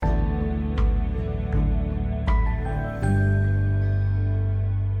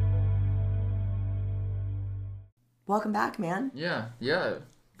welcome back, man. Yeah.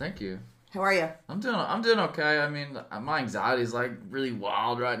 Thank you. How are you? I'm doing okay. I mean, my anxiety is like really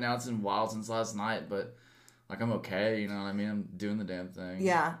wild right now. It's been wild since last night, but like I'm okay. You know what I mean? I'm doing the damn thing.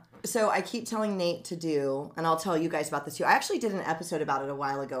 Yeah. So I keep telling Nate to do, and I'll tell you guys about this too. I actually did an episode about it a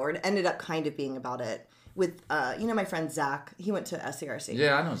while ago, or it ended up kind of being about it with, my friend Zach. He went to SCRC.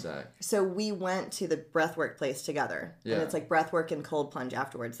 Yeah, I know Zach. So we went to the breathwork place together. Yeah. And it's like breathwork and cold plunge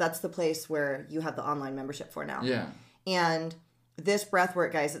afterwards. That's the place where you have the online membership for now. Yeah. And this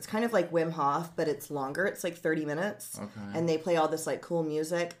breathwork, guys, it's kind of like Wim Hof, but it's longer. It's like 30 minutes. Okay. And they play all this like cool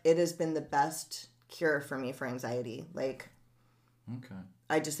music. It has been the best cure for me for anxiety. Like, okay.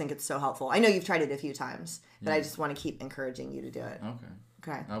 I just think it's so helpful. I know you've tried it a few times, but I just want to keep encouraging you to do it. Okay.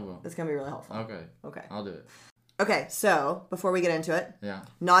 Okay. I will. It's going to be really helpful. Okay. I'll do it. Okay, so before we get into it, Yeah.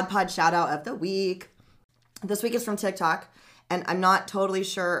 NodPod shout out of the week. This week is from TikTok, and I'm not totally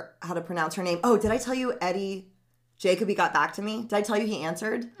sure how to pronounce her name. Oh, did I tell you Eddie Jacoby got back to me? Did I tell you he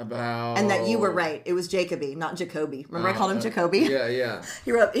answered? About... And that you were right. It was Jacoby, not Jacoby. Remember I called him Jacoby? Yeah.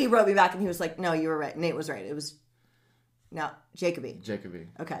 He wrote me back and he was like, no, you were right. Nate was right. It was Jacoby.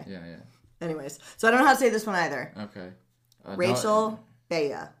 Okay. Yeah. Anyways, so I don't know how to say this one either. Okay. Rachel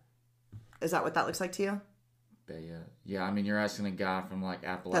Bea. Is that what that looks like to you? Yeah, I mean, you're asking a guy from, like,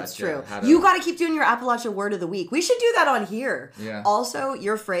 Appalachia. That's true. You got to keep doing your Appalachia word of the week. We should do that on here. Yeah. Also,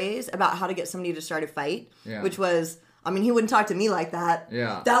 your phrase about how to get somebody to start a fight, which was, I mean, he wouldn't talk to me like that.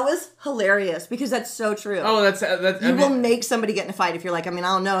 Yeah. That was hilarious because that's so true. Oh, that's you will make somebody get in a fight if you're like, I mean,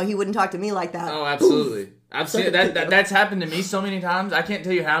 I don't know, he wouldn't talk to me like that. Oh, absolutely. I've seen that's happened to me so many times. I can't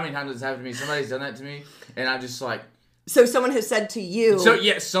tell you how many times it's happened to me. Somebody's done that to me, and I'm just like... So someone has said to you... So,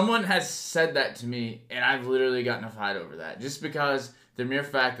 yeah, someone has said that to me, and I've literally gotten a fight over that. Just because the mere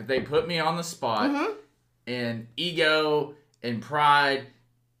fact that they put me on the spot, and ego and pride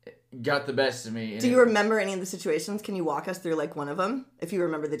got the best of me. Do you remember any of the situations? Can you walk us through, like, one of them, if you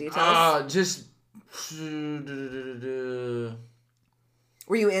remember the details? Just...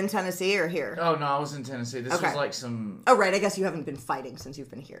 Were you in Tennessee or here? Oh, no, I was in Tennessee. This was like some... Oh, right. I guess you haven't been fighting since you've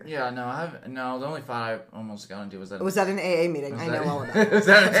been here. Yeah, no, I haven't... No, the only fight I almost got into was that... Was that an AA meeting? I know all of that. Was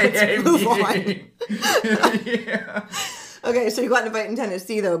that an AA meeting? Yeah. Okay, so you got in a fight in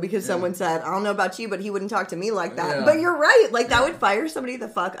Tennessee, though, because someone said, I don't know about you, but he wouldn't talk to me like that. Yeah. But you're right. Like, that would fire somebody the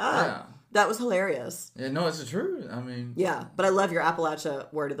fuck up. Yeah. That was hilarious. Yeah, no, it's the truth. I mean... Yeah, but I love your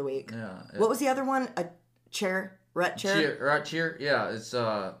Appalachia word of the week. Yeah. What was the other one? A chair? Rut chair? Cheer. Yeah,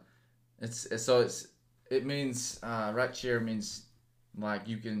 it means right cheer means like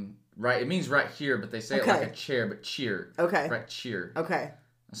you can it means right here, but they say it like a chair, but cheer. Okay. Right cheer. Okay.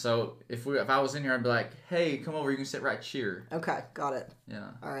 So if I was in here, I'd be like, hey, come over, you can sit right cheer. Okay, got it. Yeah.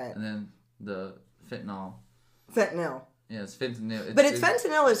 All right. And then the fentanyl. Fentanyl. Yeah, it's fentanyl. But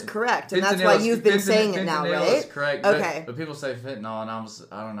fentanyl is correct, and that's why you've been saying it now, right? Fentanyl is correct. Okay. But people say fentanyl, and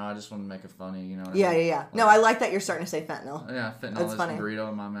I don't know, I just want to make it funny, you know what I Yeah. mean? Like, no, I like that you're starting to say fentanyl. Yeah, fentanyl That's is funny. burrito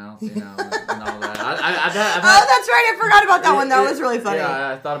in my mouth, you know, and all that. Oh, that's right, I forgot about that one. That was really funny. Yeah,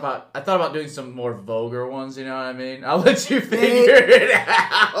 I thought about doing some more vulgar ones, you know what I mean? I'll let you figure it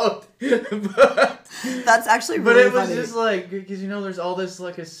out. That's actually but really it was funny. just like, because, you know, there's all this,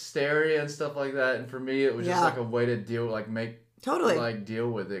 like, hysteria and stuff like that, and for me, it was just, like, a way to deal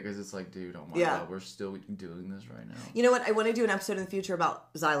with it, because it's like, dude, oh my God, we're still doing this right now. You know what? I want to do an episode in the future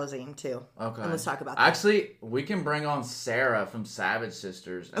about xylazine, too. Okay. And let's talk about that. Actually, we can bring on Sarah from Savage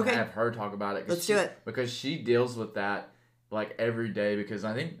Sisters and have her talk about it. Let's do it. Because she deals with that, like, every day, because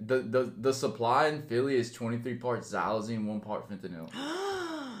I think the supply in Philly is 23 parts xylazine, 1 part fentanyl.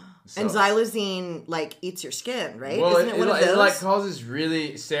 And xylazine, like, eats your skin, right? Well, Isn't it one of those? It, like, causes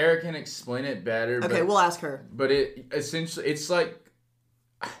really... Sarah can explain it better. Okay, we'll ask her. But it essentially... It's like...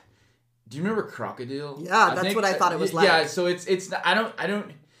 Do you remember crocodile? Yeah, that's what I thought it was like. Yeah, so it's... I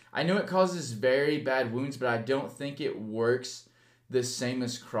know it causes very bad wounds, but I don't think it works the same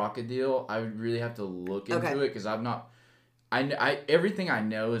as crocodile. I would really have to look into it, because I'm not... everything I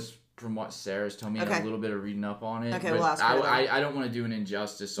know is... from what Sarah's told me and a little bit of reading up on it. Okay, we'll ask her. I don't want to do an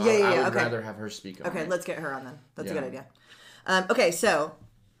injustice, so I would rather have her speak on it. Okay, let's get her on then. That's a good idea. Okay, so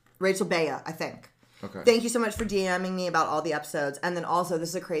Rachel Bea, I think. Okay. Thank you so much for DMing me about all the episodes. And then also, this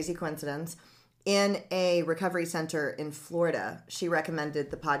is a crazy coincidence. In a recovery center in Florida, she recommended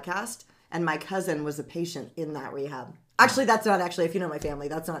the podcast, and my cousin was a patient in that rehab. Actually, that's not actually, if you know my family,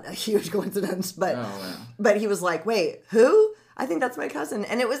 that's not a huge coincidence. But he was like, wait, who? I think that's my cousin.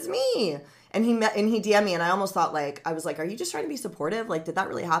 And it was me. And he DM'd me, and I almost thought, like, I was like, are you just trying to be supportive? Like, did that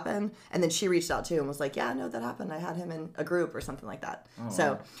really happen? And then she reached out too and was like, yeah, no, that happened. I had him in a group or something like that. Oh,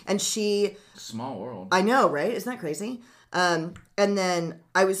 wow. And she... Small world. I know, right? Isn't that crazy? And then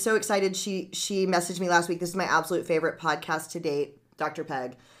I was so excited. She messaged me last week. This is my absolute favorite podcast to date, Dr.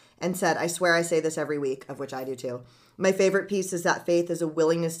 Peg, and said, I swear I say this every week, of which I do too. My favorite piece is that faith is a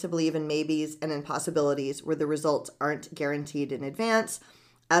willingness to believe in maybes and impossibilities where the results aren't guaranteed in advance.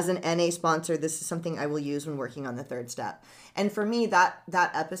 As an NA sponsor, this is something I will use when working on the third step. And for me, that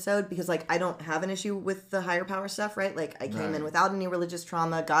episode, because like I don't have an issue with the higher power stuff, right? Like I came in without any religious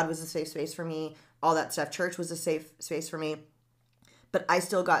trauma. God was a safe space for me. All that stuff. Church was a safe space for me. But I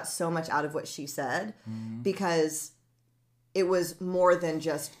still got so much out of what she said because it was more than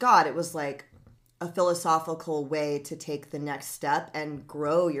just God. It was like a philosophical way to take the next step and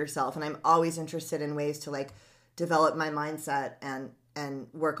grow yourself. And I'm always interested in ways to like develop my mindset and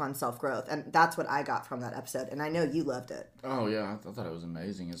work on self-growth. And that's what I got from that episode. And I know you loved it. Oh, yeah. I thought it was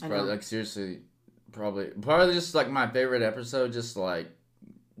amazing. It's probably, like, seriously, probably just, like, my favorite episode, just, like,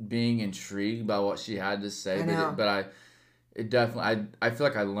 being intrigued by what she had to say. I feel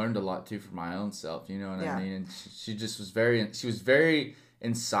like I learned a lot, too, for my own self. You know what I mean? And she just was very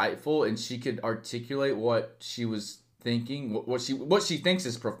insightful, and she could articulate what she was thinking, what she thinks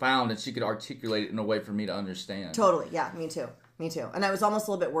is profound, and she could articulate it in a way for me to understand. Totally. Yeah, me too. Me too. And I was almost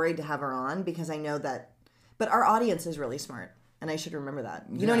a little bit worried to have her on because I know that, but our audience is really smart. And I should remember that.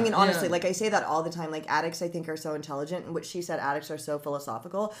 You know what I mean? Honestly, like I say that all the time. Like addicts, I think, are so intelligent. And what she said, addicts are so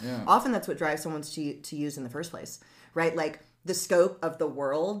philosophical. Yeah. Often that's what drives someone to use in the first place, right? Like the scope of the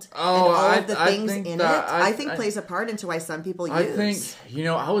world and all of the things in it, I think plays a part into why some people use. I think,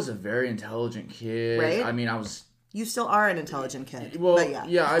 I was a very intelligent kid. Right? I mean, I was... You still are an intelligent kid. Well, but yeah.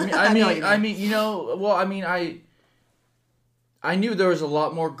 Yeah, I knew there was a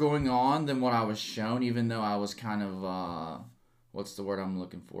lot more going on than what I was shown, even though I was kind of, what's the word I'm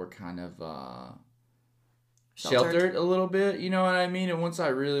looking for? Kind of, sheltered a little bit, you know what I mean? And once I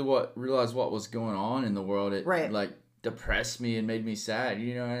really realized what was going on in the world, it, like, depressed me and made me sad,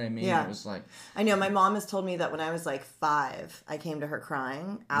 you know what I mean? Yeah. It was like... I know, my mom has told me that when I was like 5, I came to her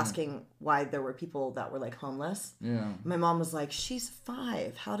crying, asking why there were people that were like homeless. Yeah. My mom was like, she's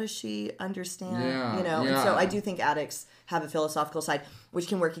 5. How does she understand? Yeah. You know? Yeah. And so I do think addicts have a philosophical side, which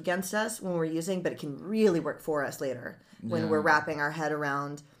can work against us when we're using, but it can really work for us later when we're wrapping our head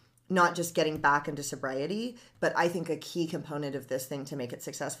around not just getting back into sobriety, but I think a key component of this thing to make it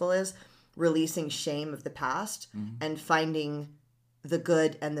successful is releasing shame of the past and finding the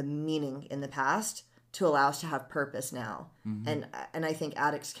good and the meaning in the past to allow us to have purpose now. And I think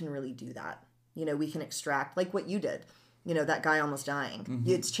addicts can really do that. You know, we can extract, like what you did, you know, that guy almost dying.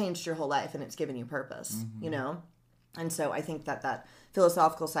 It's changed your whole life and it's given you purpose, you know? And so I think that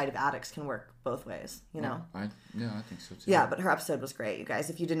philosophical side of addicts can work both ways, you know? I think so too. Yeah, but her episode was great, you guys.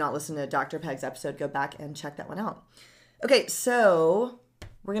 If you did not listen to Dr. Peg's episode, go back and check that one out. Okay, so...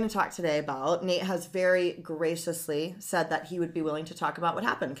 we're going to talk today about, Nate has very graciously said that he would be willing to talk about what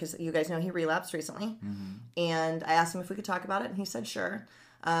happened because you guys know he relapsed recently. And I asked him if we could talk about it and he said sure.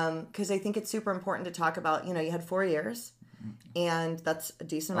 Because I think it's super important to talk about, you know, you had 4 years and that's a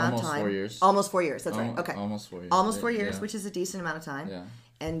decent amount of time. Almost 4 years. That's right. Okay. Almost 4 years. Almost 4 years, which is a decent amount of time. Yeah.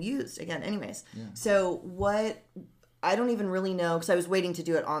 And used again, anyways. Yeah. So I don't even really know because I was waiting to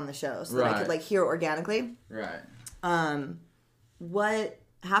do it on the show so that I could like hear organically. Right. What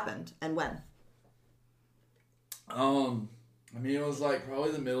happened and when? I mean, it was like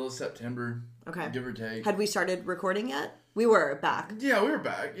probably the middle of September. Okay. Give or take. Had we started recording yet? We were back. Yeah, we were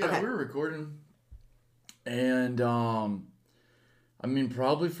back. Yeah, we were recording. And, I mean,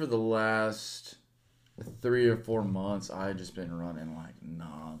 probably for the last 3 or 4 months, I had just been running like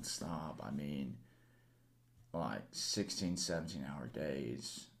nonstop. I mean, like 16, 17-hour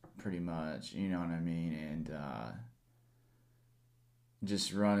days, pretty much. You know what I mean? And,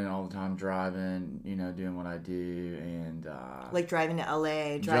 just running all the time, driving, you know, doing what I do, and... like driving to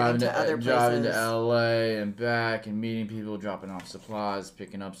LA, driving to other places. Driving to LA and back, and meeting people, dropping off supplies,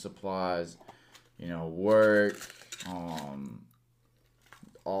 picking up supplies, you know, work,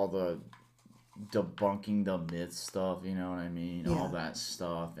 all the debunking the myth stuff, you know what I mean? Yeah. All that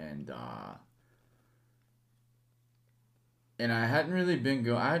stuff, and I hadn't really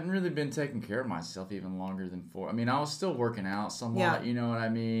been taking care of myself even longer than 4. I mean, I was still working out somewhat, you know what I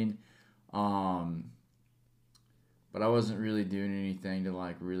mean? But I wasn't really doing anything to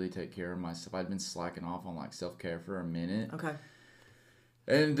like really take care of myself. I'd been slacking off on like self-care for a minute. Okay.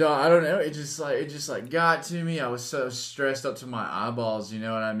 And I don't know, it just got to me. I was so stressed up to my eyeballs, you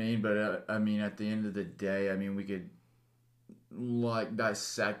know what I mean? But I mean, at the end of the day, I mean, we could like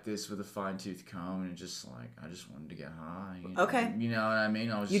dissect this with a fine-tooth comb, and just like I just wanted to get high. Okay. You know what I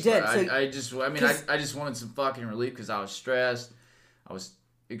mean? I was. You did. Like, I just wanted some fucking relief because I was stressed.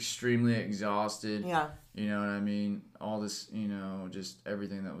 extremely exhausted. Yeah. You know what I mean? All this, just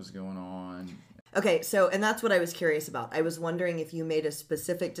everything that was going on. Okay, so, and that's what I was curious about. I was wondering if you made a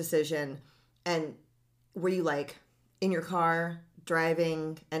specific decision, and were you like in your car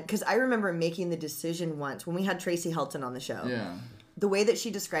driving? And because I remember making the decision once when we had Tracy Helton on the show. Yeah. The way that she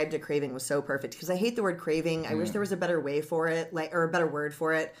described a craving was so perfect, because I hate the word craving. I wish there was a better way for it, or a better word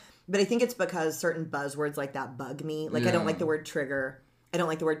for it. But I think it's because certain buzzwords like that bug me. Like, I don't like the word trigger. I don't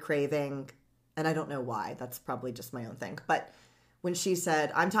like the word craving. And I don't know why. That's probably just my own thing. But when she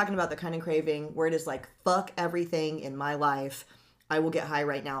said, I'm talking about the kind of craving where it is like, fuck everything in my life. I will get high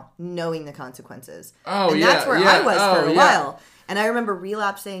right now, knowing the consequences. Oh, and that's where I was for a while. And I remember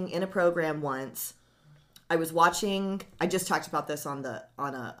relapsing in a program once. I was watching, I just talked about this on a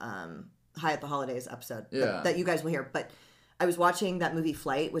High at the Holidays episode that you guys will hear. But I was watching that movie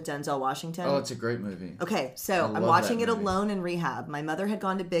Flight with Denzel Washington. Oh, it's a great movie. Okay, so I'm watching it alone in rehab. My mother had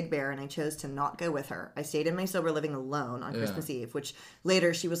gone to Big Bear, and I chose to not go with her. I stayed in my sober living alone on Christmas Eve, which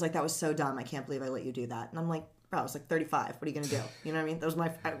later she was like, that was so dumb. I can't believe I let you do that. And I'm like, bro, I was like 35. What are you going to do? You know what I mean? That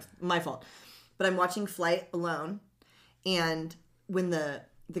was my fault. But I'm watching Flight alone, and when the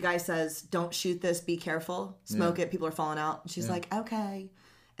guy says, don't shoot this, be careful, smoke it, people are falling out. And she's like, okay.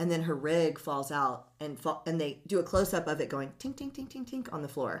 And then her rig falls out, and they do a close-up of it going tink, tink, tink, tink, tink on the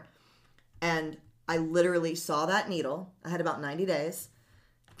floor. And I literally saw that needle. I had about 90 days.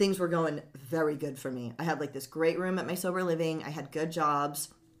 Things were going very good for me. I had like this great room at my sober living. I had good jobs.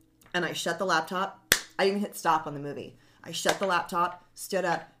 And I shut the laptop. I didn't even hit stop on the movie. I shut the laptop, stood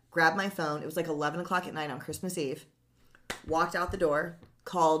up, grabbed my phone. It was like 11 o'clock at night on Christmas Eve. Walked out the door,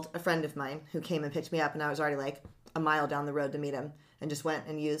 called a friend of mine who came and picked me up. And I was already like a mile down the road to meet him. And just went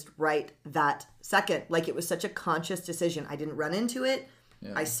and used right that second. Like, it was such a conscious decision. I didn't run into it.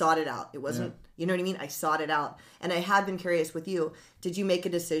 Yeah. I sought it out. It wasn't, you know what I mean? I sought it out. And I had been curious with you. Did you make a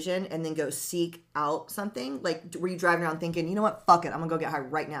decision and then go seek out something? Like, were you driving around thinking, you know what? Fuck it. I'm going to go get high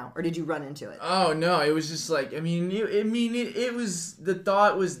right now. Or did you run into it? Oh, no. It was just like, it was, the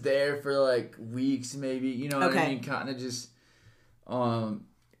thought was there for like weeks maybe. You know what I mean? Kind of just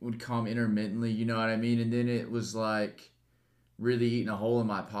would come intermittently. You know what I mean? And then it was like, really eating a hole in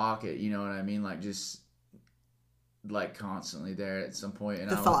my pocket, you know what I mean? Like, just, like, constantly there at some point.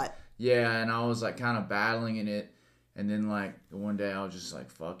 And thought. Yeah, and I was, like, kind of battling in it. And then, like, one day I was just like,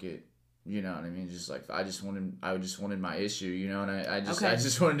 fuck it. You know what I mean? Just, like, I just wanted my issue, you know? And I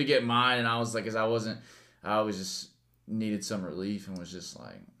just wanted to get mine. And I was, like, I always just needed some relief and was just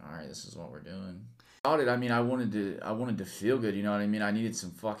like, all right, this is what we're doing. I mean, I wanted to feel good. You know what I mean? I needed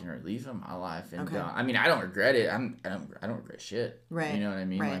some fucking relief in my life, and I mean, I don't regret it. I don't regret shit. Right. You know what I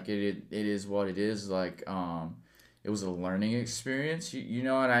mean? Right. Like it is what it is. Like it was a learning experience. You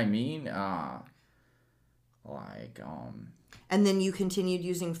know what I mean? And then you continued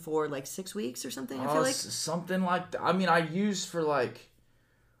using for like 6 weeks or something. I feel like something like that. I mean, I used for like.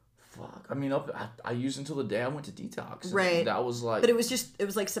 Fuck. I mean, I used until the day I went to detox. Right. That was like... But it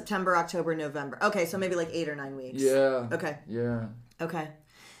was like September, October, November. Okay, so maybe like 8 or 9 weeks. Yeah. Okay. Yeah. Okay.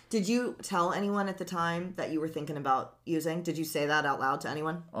 Did you tell anyone at the time that you were thinking about using? Did you say that out loud to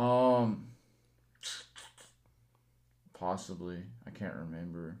anyone? Possibly. I can't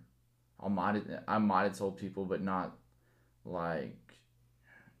remember. I might have told people, but not like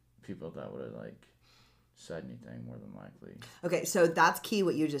people that would have like said anything more than likely. Okay, so that's key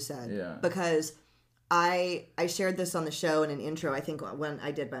what you just said. Yeah. Because I shared this on the show in an intro, I think when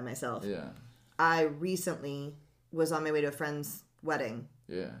I did by myself. Yeah. I recently was on my way to a friend's wedding.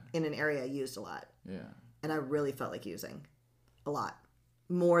 Yeah. In an area I used a lot. Yeah. And I really felt like using a lot.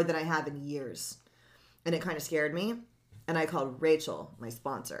 More than I have in years. And it kind of scared me. And I called Rachel, my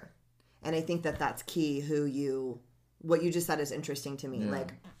sponsor. And I think that that's key what you just said is interesting to me. Yeah.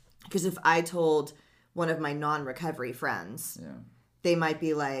 Like, because if I told one of my non-recovery friends, they might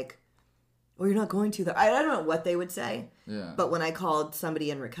be like, well, you're not going to. I don't know what they would say. Yeah. But when I called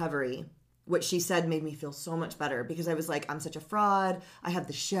somebody in recovery, what she said made me feel so much better because I was like, I'm such a fraud. I have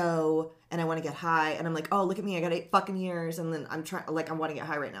the show and I want to get high. And I'm like, oh, look at me. I got 8 fucking years. And then I want to get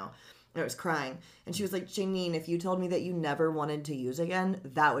high right now. And I was crying. And she was like, Janine, if you told me that you never wanted to use again,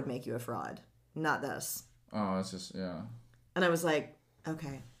 that would make you a fraud. Not this. Oh, it's just, yeah. And I was like,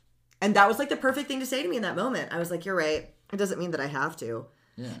 okay. And that was like the perfect thing to say to me in that moment. I was like, you're right. It doesn't mean that I have to.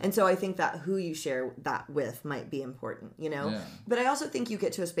 Yeah. And so I think that who you share that with might be important, you know? Yeah. But I also think you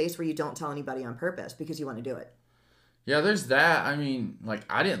get to a space where you don't tell anybody on purpose because you want to do it. Yeah, there's that. I mean, like,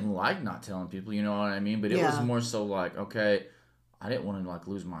 I didn't like not telling people, you know what I mean? But it was more so like, okay, I didn't want to, like,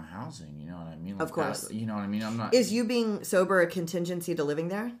 lose my housing, you know what I mean? Like, of course. you know what I mean? I'm not... Is you being sober a contingency to living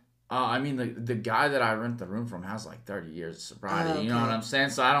there? I mean, the guy that I rent the room from has like 30 years of sobriety. Okay. You know what I'm saying?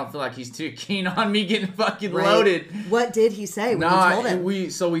 So I don't feel like he's too keen on me getting fucking loaded. What did he say when you told him? we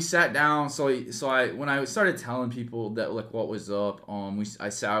sat down. When I started telling people that like what was up,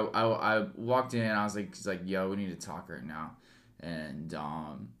 I walked in. I was like, he's like, yo, we need to talk right now. And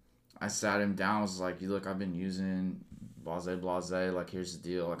I sat him down. I was like, look, I've been using blase. Like, here's the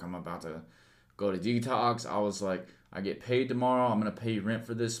deal. Like, I'm about to go to detox. I was like, I get paid tomorrow. I'm going to pay you rent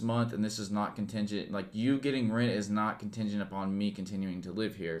for this month, and this is not contingent. Like, you getting rent is not contingent upon me continuing to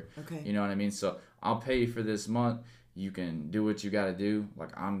live here. Okay. You know what I mean? So I'll pay you for this month. You can do what you got to do.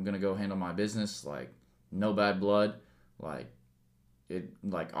 Like, I'm going to go handle my business. Like, no bad blood.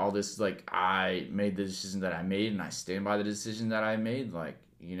 All this, like, I made the decision that I made, and I stand by the decision that I made. Like,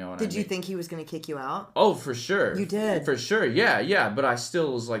 you know what I mean? Did you think he was going to kick you out? Oh, for sure. You did? For sure, yeah. But I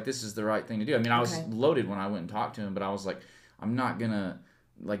still was like, this is the right thing to do. I mean, I was loaded when I went and talked to him, but I was like, I'm not going to,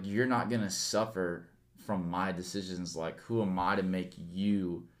 like, you're not going to suffer from my decisions. Like, who am I to make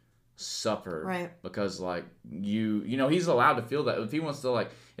you suffer? Right. Because, like, you know, he's allowed to feel that. If he wants to,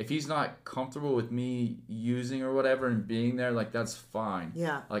 like, if he's not comfortable with me using or whatever and being there, like, that's fine.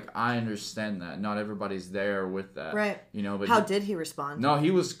 Yeah. Like, I understand that. Not everybody's there with that. Right. You know, but how did he respond? No, he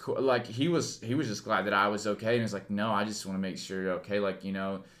was like, he was just glad that I was okay, and he's like, no, I just want to make sure you're okay. Like, you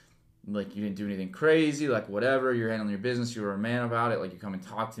know, like, you didn't do anything crazy, like, whatever. You're handling your business. You were a man about it. Like, you come and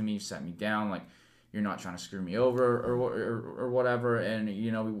talk to me. You sat me down. Like, you're not trying to screw me over or whatever. And,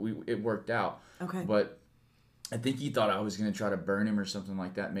 you know, it worked out. Okay. But I think he thought I was going to try to burn him or something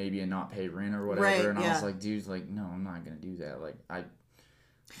like that, maybe, and not pay rent or whatever. Right, and I was like, dude, like, no, I'm not going to do that. Like,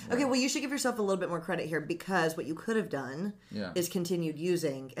 Okay, well, you should give yourself a little bit more credit here, because what you could have done is continued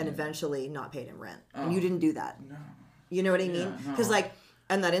using and eventually not paid him rent. And you didn't do that. No. You know what I mean? No. Because, like,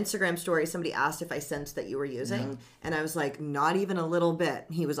 on that Instagram story, somebody asked if I sensed that you were using. And I was like, not even a little bit.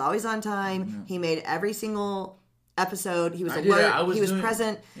 He was always on time. He made every single episode. He was alert. He was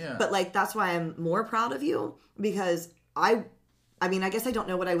present. Yeah. But, like, that's why I'm more proud of you, because I mean, I guess I don't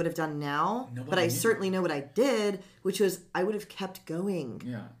know what I would have done now, but I certainly know what I did, which was I would have kept going.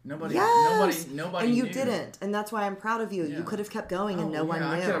 Yeah. Nobody And you knew. didn't. And that's why I'm proud of you. Yeah. You could have kept going and no one knew.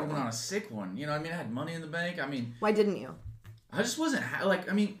 I could have went on a sick one. You know what I mean? I had money in the bank. I mean... Why didn't you? I just wasn't...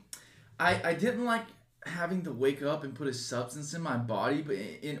 I mean, I didn't like having to wake up and put a substance in my body, but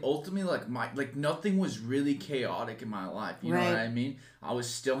ultimately, like nothing was really chaotic in my life. You know what I mean? I was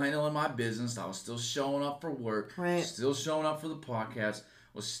still handling my business. I was still showing up for work. Right. Still showing up for the podcast.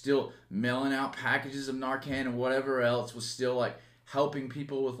 Was still mailing out packages of Narcan and whatever else. Was still like helping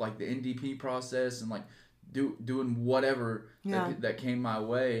people with like the NDP process and like doing whatever that came my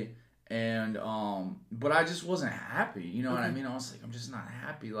way. And but I just wasn't happy. You know what I mean? I was like, I'm just not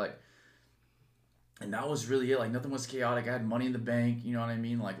happy. Like. And that was really it. Like, nothing was chaotic. I had money in the bank. You know what I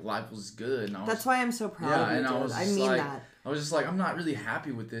mean? Like, life was good. And that's why I'm so proud of you, dude. I mean that. I was just like, I'm not really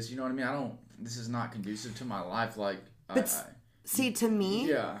happy with this. You know what I mean? This is not conducive to my life. Like, see, to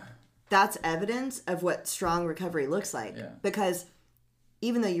me, that's evidence of what strong recovery looks like. Yeah. Because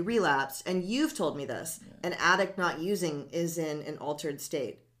even though you relapsed, and you've told me this, an addict not using is in an altered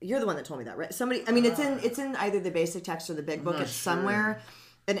state. You're the one that told me that, right? Somebody, I mean, it's in either the basic text or the big book. It's somewhere.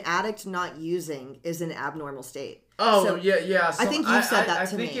 An addict not using is an abnormal state. Oh, so, yeah. So I think you've said that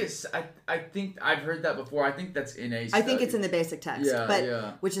to me. I think I've heard that before. I think that's NA study. I think it's in the basic text,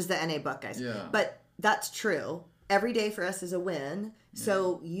 which is the NA book, guys. Yeah. But that's true. Every day for us is a win. Yeah.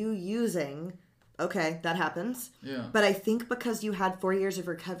 So you using, okay, that happens. Yeah. But I think because you had 4 years of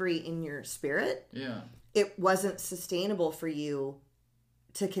recovery in your spirit, it wasn't sustainable for you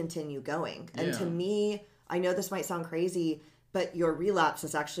to continue going. And to me, I know this might sound crazy, but your relapse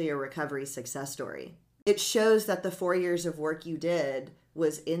is actually a recovery success story. It shows that the 4 years of work you did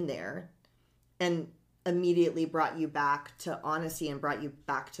was in there and immediately brought you back to honesty and brought you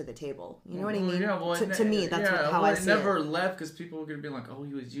back to the table. You know what I mean? Yeah, well, to me, that's how I see it. It never left because people were going to be like, oh,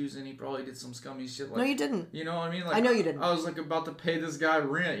 he was using, he probably did some scummy shit. Like, no, you didn't. You know what I mean? Like, I know you didn't. I was like about to pay this guy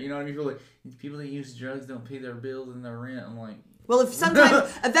rent. You know what I mean? People that use drugs don't pay their bills and their rent. I'm like... Well, if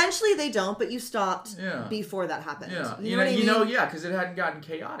sometimes, eventually they don't, but you stopped before that happened. Yeah, you know what I mean? Because it hadn't gotten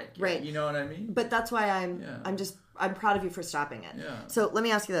chaotic yet. Right. You know what I mean? But that's why I'm proud of you for stopping it. Yeah. So let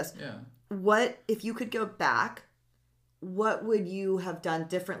me ask you this. Yeah. What, if you could go back, what would you have done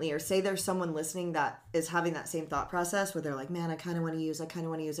differently? Or say there's someone listening that is having that same thought process where they're like, man, I kind of want to use.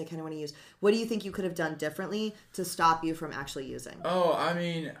 What do you think you could have done differently to stop you from actually using? Oh,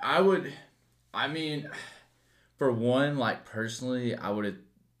 for one, like, personally, I would have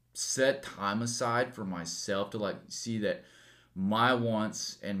set time aside for myself to, like, see that my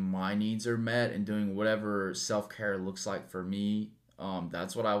wants and my needs are met and doing whatever self-care looks like for me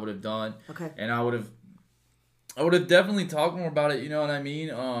that's what I would have done. Okay. And I would have definitely talked more about it, you know what I mean?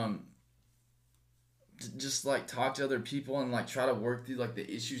 Just like talk to other people and like try to work through like the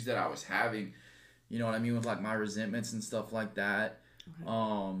issues that I was having, you know what I mean, with like my resentments and stuff like that.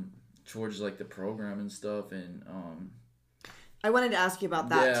 Okay. Towards like the program and stuff. And I wanted to ask you about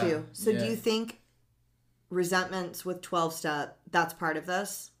that too. So do you think resentments with 12-step, that's part of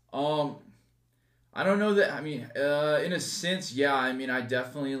this? I don't know that. I mean, in a sense, yeah. I mean, I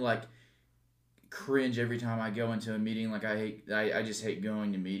definitely like cringe every time I go into a meeting. Like I just hate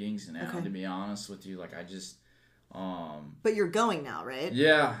going to meetings now. To be honest with you, like I just. But you're going now, right?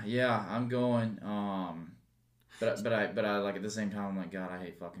 Yeah, I'm going. But I like at the same time I'm like, God, I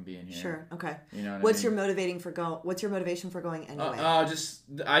hate fucking being here. Sure. Okay. You know What's your motivation for going anyway? I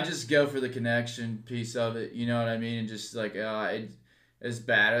just go for the connection piece of it. You know what I mean? And just like as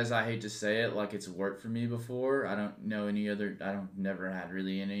bad as I hate to say it, like it's worked for me before. I don't know any other. Never had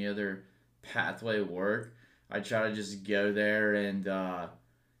really any other pathway work. I try to just go there and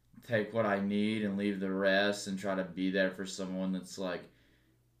take what I need and leave the rest, and try to be there for someone that's like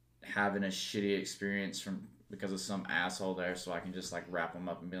having a shitty experience because of some asshole there, so I can just like wrap them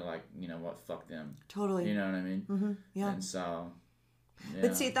up and be like, you know what, fuck them. Totally. You know what I mean? Mm-hmm. Yeah. And so. Yeah.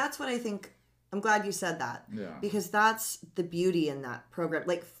 But see, that's what I think. I'm glad you said that. Yeah. Because that's the beauty in that program.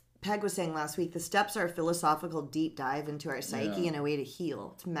 Like Peg was saying last week, the steps are a philosophical deep dive into our psyche and a way to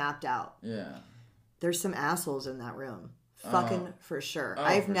heal. It's mapped out. Yeah. There's some assholes in that room. Fucking for sure.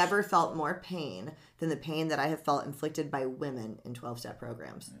 I've never felt more pain than the pain that I have felt inflicted by women in 12-step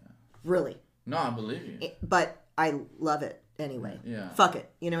programs. Yeah. Really. No, I believe you. But I love it anyway. Yeah. Fuck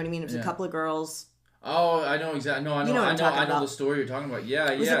it. You know what I mean? It was a couple of girls. Oh, I know exactly. No, I know. You know I know the story you're talking about.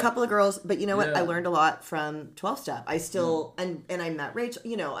 Yeah, It was a couple of girls, but you know what? I learned a lot from 12-step. I still and I met Rachel.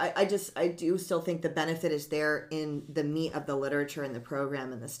 You know, I do still think the benefit is there in the meat of the literature and the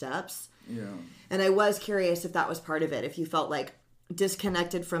program and the steps. Yeah. And I was curious if that was part of it. If you felt like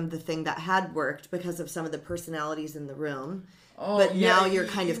disconnected from the thing that had worked because of some of the personalities in the room. Oh, but now you're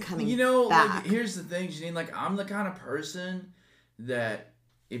kind of coming back. Like, here's the thing, Janine. Like, I'm the kind of person that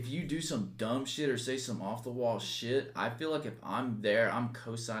if you do some dumb shit or say some off-the-wall shit, I feel like if I'm there, I'm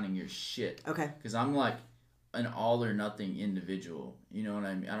co-signing your shit. Okay. Because I'm like an all-or-nothing individual. You know what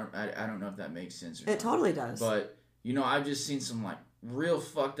I mean? I don't know if that makes sense or not. It totally does. But, you know, I've just seen some, like, real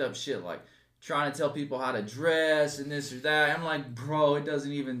fucked up shit. Like, trying to tell people how to dress and this or that. I'm like, bro, it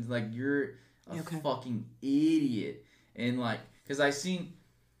doesn't even, like, you're a fucking idiot. And, like, because I seen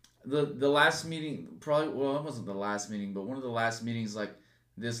the last meeting, probably, well, it wasn't the last meeting, but one of the last meetings, like,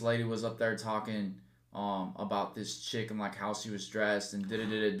 this lady was up there talking about this chick and, like, how she was dressed and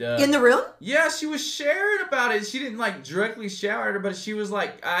da-da-da-da-da. In the room? Yeah, she was sharing about it. She didn't, like, directly shout at her, but she was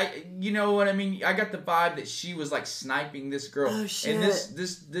like, you know what I mean? I got the vibe that she was, like, sniping this girl. Oh, shit. And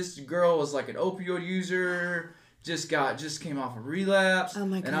this girl was, like, an opioid user, just came off a relapse. Oh,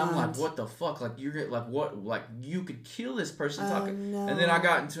 my God. And I'm like, what the fuck? Like, you're, like, what? Like, you could kill this person talking. No. And then I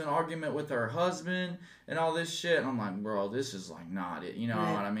got into an argument with her husband and all this shit. And I'm like, bro, this is, like, not it. You know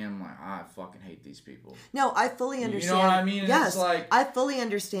what I mean? I'm like, I fucking hate these people. No, I fully understand. You know what I mean? And yes, it's like, I fully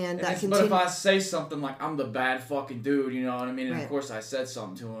understand that. But if I say something like, I'm the bad fucking dude, you know what I mean? And right. of course I said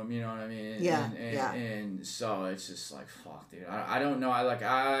something to him, you know what I mean? And so it's just like, fuck, dude. I don't know.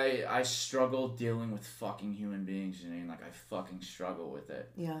 I struggle dealing with fucking human beings, you know? Like, I fucking struggle with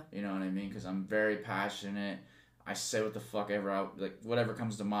it. Yeah. You know what I mean? Because I'm very passionate. I say what the fuck ever, like, whatever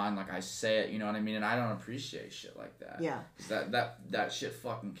comes to mind, like, I say it, you know what I mean? And I don't appreciate shit like that. Yeah. Because that shit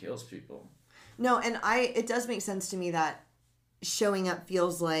fucking kills people. No, and it does make sense to me that showing up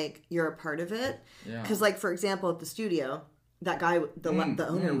feels like you're a part of it. Yeah. Because, like, for example, at the studio, that guy, the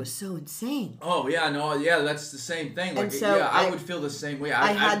owner was so insane. Oh, yeah, no, yeah, that's the same thing. Like, and so I would feel the same way.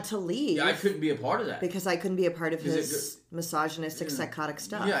 I had to leave. Yeah, I couldn't be a part of that. Because I couldn't be a part of his misogynistic, psychotic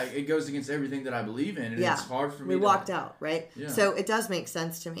stuff. Yeah, it goes against everything that I believe in, and it's hard for me We walked out, right? Yeah. So it does make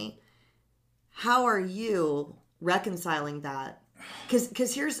sense to me. How are you reconciling that?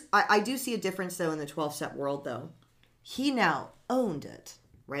 Because here's, I do see a difference, though, in the 12-step world, though. He now owned it,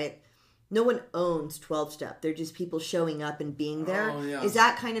 right? No one owns 12-step. They're just people showing up and being there. Oh, yeah. Is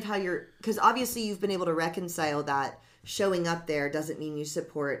that kind of how you're... Because obviously you've been able to reconcile that showing up there doesn't mean you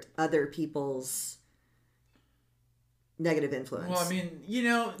support other people's negative influence. Well, I mean, you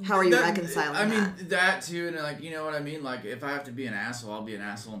know... How are you reconciling that? I mean, that too, and, like, you know what I mean? Like, if I have to be an asshole, I'll be an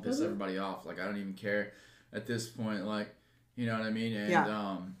asshole and piss everybody off. Like, I don't even care at this point. Like, you know what I mean? And,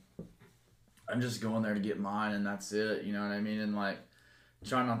 I'm just going there to get mine, and that's it. You know what I mean? And, like...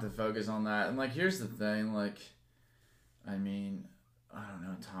 Try not to focus on that. And, like, here's the thing, like, I mean, I don't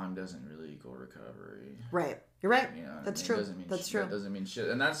know, time doesn't really equal recovery. Right. You're right. You know That's true. That's true. That doesn't mean shit.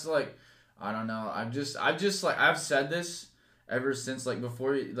 And that's like, I don't know. I've just like, I've said this ever since, like,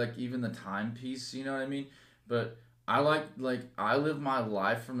 before, like, even the time piece, you know what I mean? But I I live my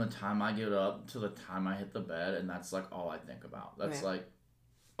life from the time I get up to the time I hit the bed, and that's, like, all I think about. That's, like,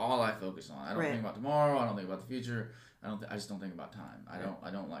 all I focus on. I don't think about tomorrow. I don't think about the future. I just don't think about time.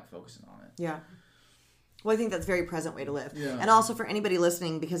 I don't like focusing on it. Yeah. Well, I think that's a very present way to live. Yeah. And also for anybody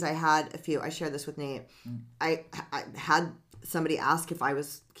listening, because I shared this with Nate. I had somebody ask if I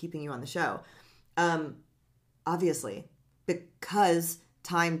was keeping you on the show. Obviously, because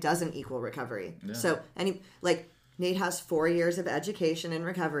time doesn't equal recovery. Yeah. So Nate has 4 years of education in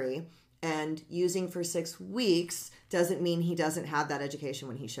recovery, and using for 6 weeks doesn't mean he doesn't have that education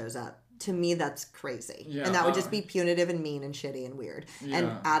when he shows up. To me, that's crazy. Yeah, and that would just be punitive and mean and shitty and weird. Yeah.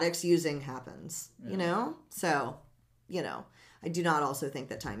 And addicts using happens, you know? So, I do not also think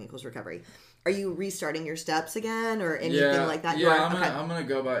that time equals recovery. Are you restarting your steps again or anything like that? Yeah, I'm gonna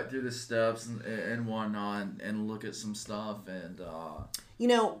go back through the steps and whatnot and look at some stuff and.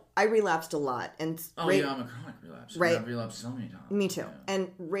 I relapsed a lot and. I'm a chronic relapse. Right. I've relapsed so many times. Me too. Yeah.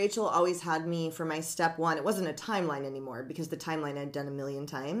 And Rachel always had me for my step 1. It wasn't a timeline anymore because the timeline I'd done a million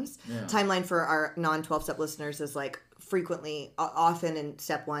times. Yeah. Timeline for our non-12-step listeners is like often in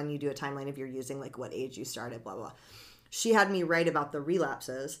step 1 you do a timeline if you're using like what age you started, blah blah. She had me write about the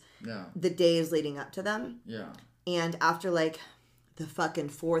relapses, the days leading up to them. Yeah. And after like the fucking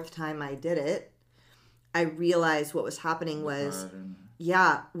 4th time I did it, I realized what was happening was,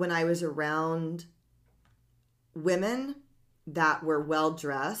 when I was around women that were well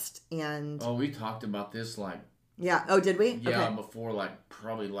dressed and. Oh, we talked about this like. Yeah. Oh, did we? Yeah, okay. Before like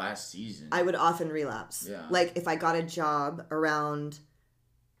probably last season. I would often relapse. Yeah. Like if I got a job around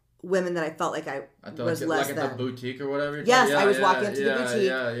women that I felt like I was less than. Like at the boutique or whatever? Yes, I was walking up to the boutique.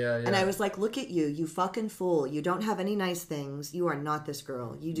 Yeah. And I was like, look at you, you fucking fool. You don't have any nice things. You are not this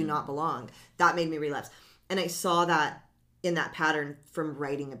girl. You do not belong. That made me relapse. And I saw that in that pattern from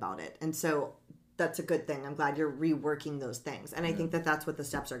writing about it. And so that's a good thing. I'm glad you're reworking those things. And I think that that's what the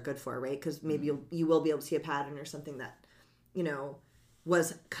steps are good for, right? Because maybe you will be able to see a pattern or something that,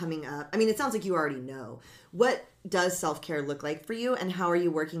 was coming up. I mean, it sounds like you already know. What does self-care look like for you, and how are you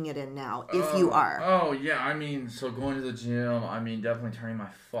working it in now, if you are? Oh, yeah. I mean, so going to the gym, definitely turning my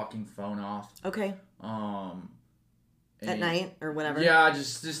fucking phone off. Okay. At night or whatever? Yeah,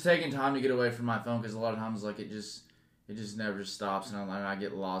 just taking time to get away from my phone, because a lot of times, like, it just never stops, and I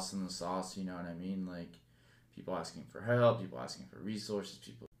get lost in the sauce, you know what I mean? Like, people asking for help, people asking for resources,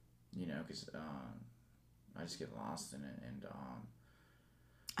 people, because I just get lost in it, and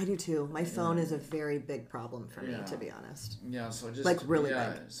I do too. My phone is a very big problem for me, to be honest. Yeah, so I just like really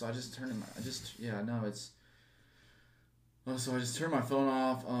big. So I just turn so I just turned my phone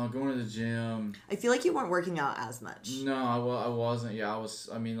off. Going to the gym. I feel like you weren't working out as much. No, I wasn't. Yeah, I was.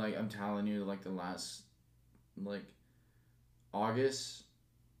 I mean, like I'm telling you, like the last, like August,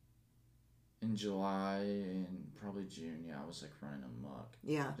 in July, and probably June. Yeah, I was like running amok.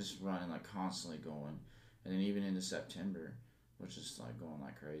 Yeah. Just running like constantly going, and then even into September. Which is like going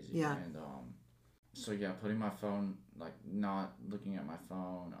like crazy. Yeah. And so yeah, putting my phone, like not looking at my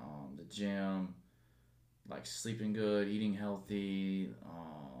phone, the gym, like sleeping good, eating healthy,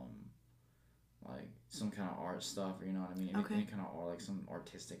 like some kind of art stuff, or you know what I mean? Any kind of art, like some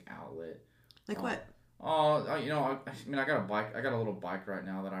artistic outlet. Like what? I got a bike. I got a little bike right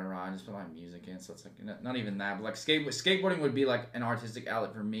now that I ride. I just put my music in, so it's like not even that. But like skateboarding would be like an artistic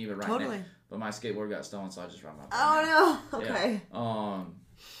outlet for me, but right now. But my skateboard got stolen, so I just ride my bike. Oh no! Okay. Yeah.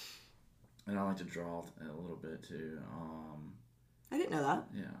 And I like to draw a little bit too. I didn't know that.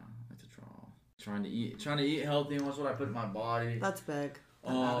 Yeah, I like to draw. Trying to eat healthy, and that's what I put in my body. That's big.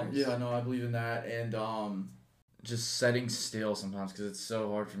 Yeah, no, I believe in that, and just setting still sometimes, because it's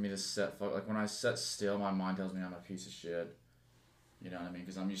so hard for me to like when I set still, my mind tells me I'm a piece of shit. You know what I mean?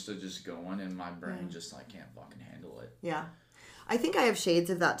 Because I'm used to just going, and my brain just like can't fucking handle it. Yeah, I think I have shades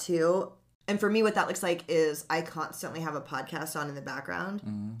of that too. And for me, what that looks like is I constantly have a podcast on in the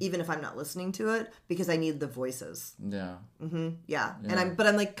background, even if I'm not listening to it, because I need the voices. Yeah. Yeah. And I'm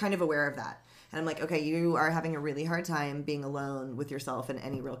like kind of aware of that. And I'm like, okay, you are having a really hard time being alone with yourself in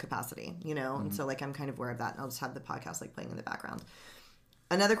any real capacity, And so like I'm kind of aware of that, and I'll just have the podcast like playing in the background.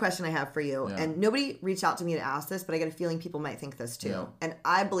 Another question I have for you, and nobody reached out to me to ask this, but I get a feeling people might think this too. Yeah. And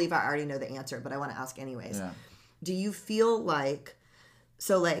I believe I already know the answer, but I want to ask anyways. Yeah. Do you feel like,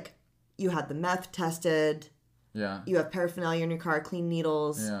 you had the meth tested. Yeah. You have paraphernalia in your car, clean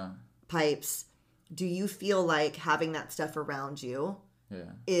needles, pipes. Do you feel like having that stuff around you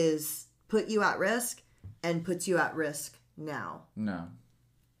is put you at risk and puts you at risk now? No.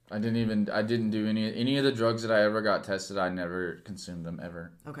 I didn't do any of the drugs that I ever got tested. I never consumed them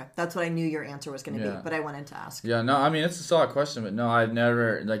ever. Okay. That's what I knew your answer was going to be, but I wanted to ask. Yeah, no, I mean, it's a solid question, but no, I've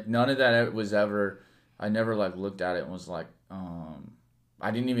never, like, none of that was ever, I never, like, looked at it and was like, I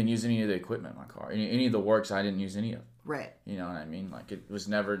didn't even use any of the equipment in my car. Any of the works, I didn't use any of. Right. You know what I mean? Like, it was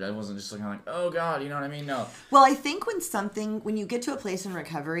never, I wasn't just looking like, oh, God, you know what I mean? No. Well, I think when you get to a place in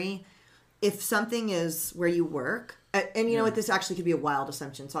recovery, if something is where you work, and you know what, this actually could be a wild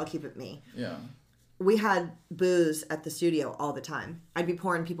assumption, so I'll keep it me. Yeah. We had booze at the studio all the time. I'd be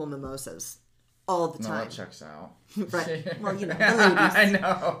pouring people mimosas all the time. No, that checks out. Right. Well, you know, the ladies. I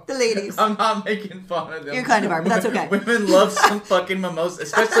know. The ladies. I'm not making fun of them. You kind of are, but that's okay. Women love some fucking mimosa,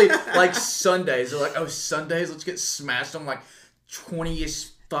 especially like Sundays. They're like, oh, Sundays, let's get smashed on like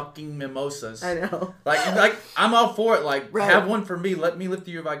 20-ish fucking mimosas. I know. Like I'm all for it. Like, have one for me. Let me lift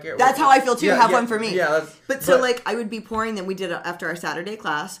you if I care. That's how I feel too. Yeah, have one for me. Yeah. But like, I would be pouring them. We did it after our Saturday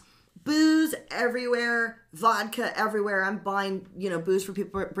class. Booze everywhere, vodka everywhere. I'm buying, booze for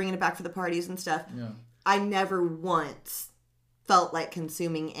people, bringing it back for the parties and stuff. Yeah. I never once felt like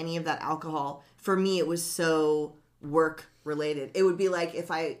consuming any of that alcohol. For me, it was so work related. It would be like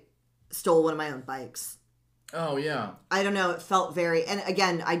if I stole one of my own bikes. Oh, yeah. I don't know. It felt very... And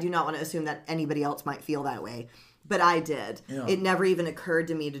again, I do not want to assume that anybody else might feel that way. But I did. Yeah. It never even occurred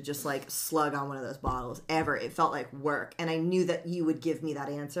to me to just like slug on one of those bottles ever. It felt like work. And I knew that you would give me that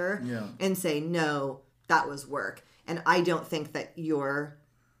answer and say, no, that was work. And I don't think that your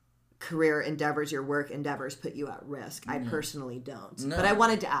career endeavors, your work endeavors put you at risk. I personally don't. No. But I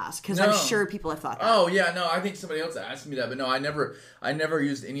wanted to ask because I'm sure people have thought that. Oh, yeah. No, I think somebody else asked me that. But no, I never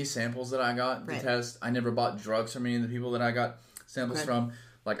used any samples that I got to test. I never bought drugs from any of the people that I got samples from.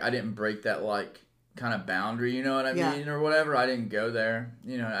 Like, I didn't break that, like, kind of boundary, you know what I mean, or whatever. I didn't go there.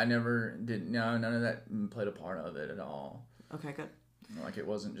 I never did. No, none of that played a part of it at all. Okay, good. Like, it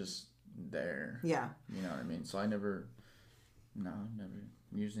wasn't just there. Yeah. You know what I mean? So I never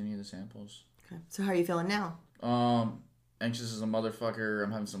used any of the samples. Okay. So how are you feeling now? Anxious as a motherfucker.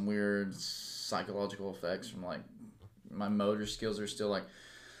 I'm having some weird psychological effects from, like, my motor skills are still, like,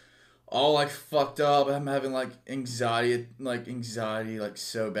 all like fucked up. I'm having like anxiety like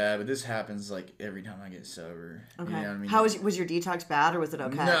so bad. But this happens like every time I get sober. Okay. You know what I mean? How was your detox bad or was it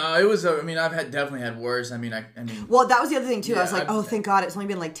okay? No, it was. I mean, I've definitely had worse. I mean. Well, that was the other thing too. I was like, thank God, it's only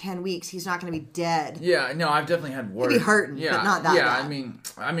been like 10 weeks. He's not going to be dead. Yeah. No, I've definitely had worse. He'd be hurting, but not that bad.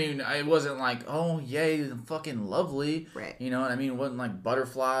 I mean, it wasn't like, oh yay, fucking lovely. Right. You know what I mean? It wasn't like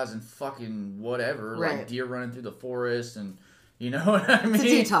butterflies and fucking whatever, like deer running through the forest and. You know what I mean?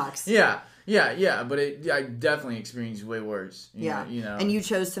 It's a detox. Yeah, but I definitely experienced way worse. You know. And you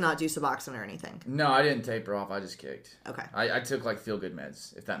chose to not do Suboxone or anything? No, I didn't taper off. I just kicked. Okay. I took like feel-good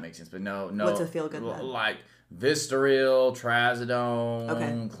meds, if that makes sense. But no. What's a feel-good med? Like Vistaril,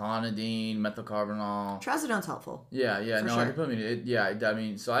 Trazodone, Clonidine, methylcarbamol. Trazodone's helpful. Yeah. No, sure. I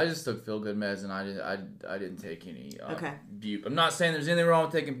mean, so I just took feel-good meds and I didn't take any Bupe. I'm not saying there's anything wrong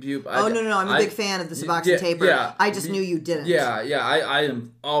with taking Bupe. No. I'm a big fan of the Suboxone taper. Yeah, I just knew you didn't. Yeah. I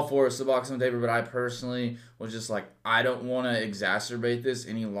am all for a Suboxone taper, but I personally was just like, I don't want to exacerbate this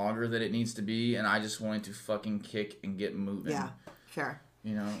any longer than it needs to be, and I just wanted to fucking kick and get moving. Yeah, fair.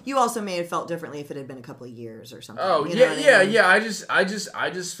 You know, you also may have felt differently if it had been a couple of years or something. Oh, yeah. I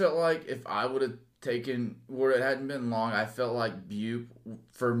just felt like if I would have taken, where it hadn't been long, I felt like Bupe,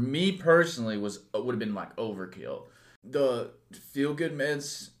 for me personally, would have been like overkill. The feel good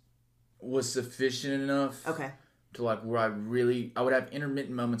meds was sufficient enough. Okay. To like where I would have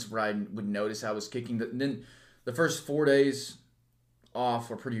intermittent moments where I would notice I was kicking. Then the first 4 days off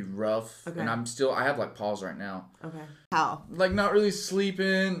were pretty rough. Okay. And I have like pause right now. Okay. How? Like not really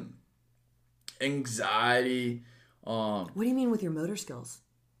sleeping, anxiety. What do you mean with your motor skills?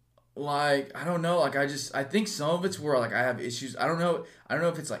 Like, I don't know. Like, I think some of it's where like I have issues. I don't know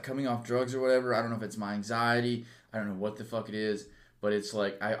if it's like coming off drugs or whatever. I don't know if it's my anxiety. I don't know what the fuck it is. But it's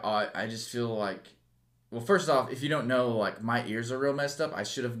like, I just feel like, well, first off, if you don't know, like, my ears are real messed up. I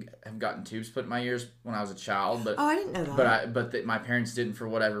should have gotten tubes put in my ears when I was a child. But I didn't know that. But my parents didn't for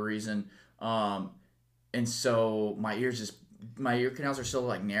whatever reason. And so my ear canals are so,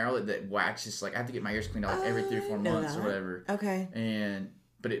 like, narrow that wax just, like, I have to get my ears cleaned out like, every 3 or 4 months or whatever. Okay.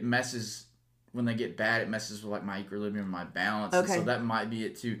 But it messes, when they get bad, it messes with, like, my equilibrium and my balance. Okay. And so that might be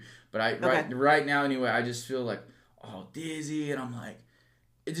it, too. But right now, anyway, I just feel, like, all dizzy, and I'm, like,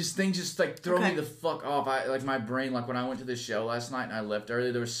 things just, like, throw me the fuck off. My brain, like, when I went to the show last night and I left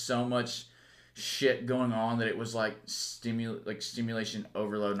early, there was so much shit going on that it was, like, stimulation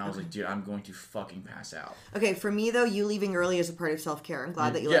overload, and I was like, dude, I'm going to fucking pass out. Okay, for me, though, you leaving early is a part of self-care. I'm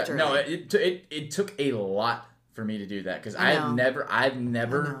glad that you left early. No, it took a lot for me to do that because I've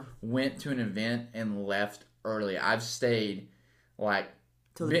never went to an event and left early. I've stayed like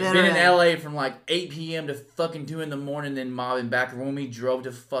been in LA from like 8 p.m. to fucking 2 in the morning, then mobbing back. When we drove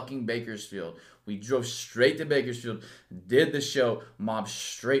to fucking Bakersfield, we drove straight to Bakersfield, did the show, mobbed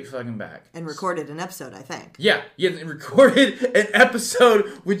straight fucking back, and recorded an episode. I think. Yeah, and recorded an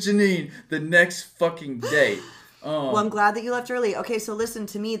episode with Janine the next fucking day. Well, I'm glad that you left early. Okay, so listen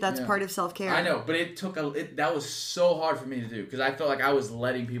to me. That's part of self-care. I know, but that was so hard for me to do because I felt like I was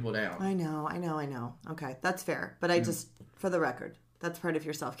letting people down. I know. Okay, that's fair. But I just, for the record, that's part of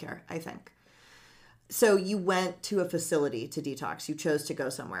your self-care, I think. So you went to a facility to detox. You chose to go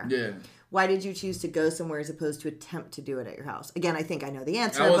somewhere. Yeah. Why did you choose to go somewhere as opposed to attempt to do it at your house? Again, I think I know the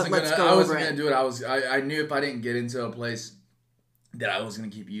answer, but let's go over it. I wasn't going to do it. I knew if I didn't get into a place that I was gonna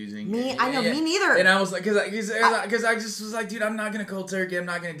keep using. Me neither. And I was like, because I just was like, dude, I'm not gonna cold turkey. I'm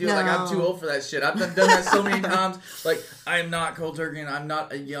not gonna do it. Like, I'm too old for that shit. I've done that so many times. Like, I'm not cold turkey, and I'm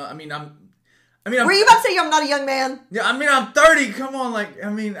not a young. I mean, were you about to say I'm not a young man? Yeah, I mean, I'm 30. Come on, like, I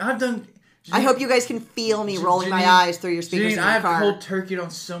mean, I've done. I hope you guys can feel me rolling my eyes through your speakers in the car. I have cold turkeyed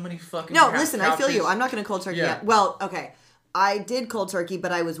on so many fucking. No, listen, couches. I feel you. I'm not gonna cold turkey yet. Well, okay. I did cold turkey,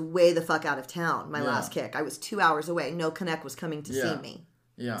 but I was way the fuck out of town. My last kick, I was 2 hours away. No connect was coming to see me.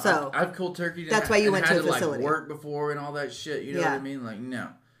 Yeah, so I've cold turkeyed. That's why you went to a facility. Like, work before and all that shit. You know what I mean? Like, no.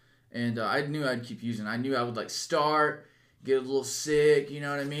 And I knew I'd keep using. I knew I would like start, get a little sick. You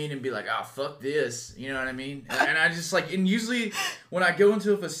know what I mean? And be like, oh, fuck this. You know what I mean? And I just like, and usually when I go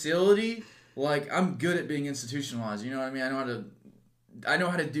into a facility, like I'm good at being institutionalized. You know what I mean? I know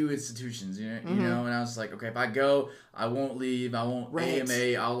how to do institutions. You know. And I was like, okay, if I go, I won't leave. I won't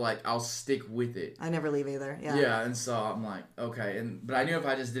AMA. I'll stick with it. I never leave either. Yeah. Yeah, and so I'm like, okay, but I knew if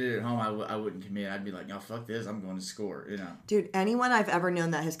I just did it at home, I wouldn't commit. I'd be like, no, fuck this. I'm going to score. You know. Dude, anyone I've ever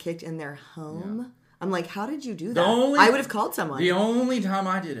known that has kicked in their home, I'm like, how did you do that? I would have called someone. The only time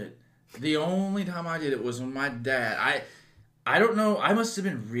I did it was when my dad. I don't know. I must have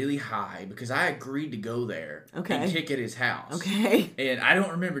been really high because I agreed to go there and kick at his house. Okay. And I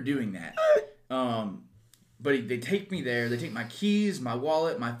don't remember doing that. But they take me there. They take my keys, my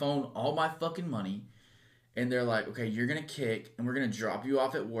wallet, my phone, all my fucking money. And they're like, okay, you're going to kick and we're going to drop you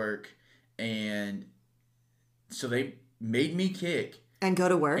off at work. And so they made me kick. And go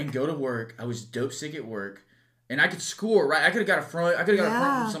to work. I was dope sick at work. And I could score, right? I could have got a front. I could have got a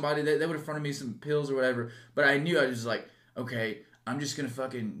front from somebody. They would have fronted me some pills or whatever. But I knew I was like, okay, I'm just going to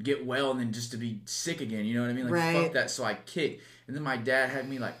fucking get well and then just to be sick again. You know what I mean? Like, fuck that. So I kicked. And then my dad had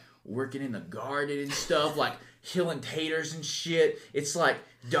me, like, working in the garden and stuff, like, hilling taters and shit. It's like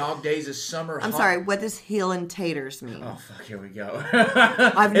dog days of summer. I'm sorry, what does hilling taters mean? Oh, fuck, here we go.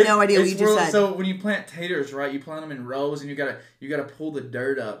 I have no idea what you just said. So when you plant taters, right, you plant them in rows and you gotta pull the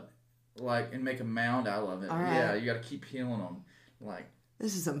dirt up, like, and make a mound out of it. All right. Yeah, you gotta keep healing them, like.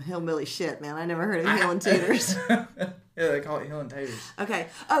 This is some hillbilly shit, man. I never heard of hilling taters. Yeah, they call it hilling taters. Okay.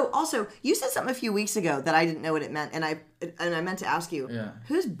 Oh, also, you said something a few weeks ago that I didn't know what it meant, and I meant to ask you. Yeah.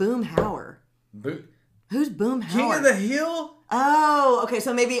 Who's Boom Hauer? Who's Boom Hauer? King of the Hill? Oh, okay.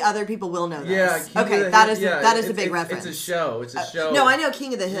 So maybe other people will know this. Yeah. That is a big reference. It's a show. No, I know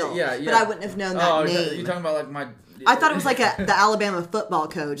King of the Hill. Yeah. But I wouldn't have known that name. You're talking about like my. I thought it was like the Alabama football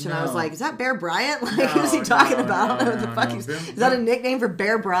coach, and I was like, "Is that Bear Bryant? Like, who's he talking about? I don't know what the fuck is that a nickname for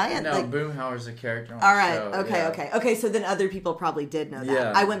Bear Bryant?" No, like, Boom Hauer's a character on all the show. Okay. So then other people probably did know that.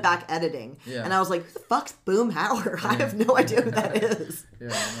 Yeah. I went back editing, and I was like, "Who the fuck's Boom Hauer? I have no idea who that is." Yeah,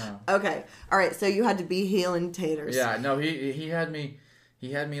 I know. Okay, all right. So you had to be healing taters. Yeah, no, he had me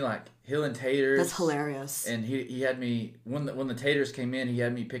like healing taters. That's hilarious. And he had me when the taters came in, he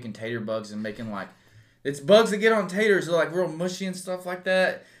had me picking tater bugs and making like. It's bugs that get on taters. They're like real mushy and stuff like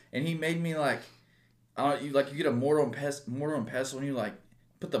that. And he made me like, you get a mortar and pestle, and you like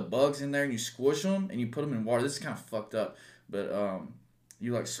put the bugs in there and you squish them and you put them in water. This is kind of fucked up, but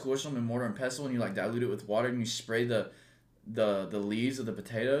you like squish them in mortar and pestle and you like dilute it with water and you spray the leaves of the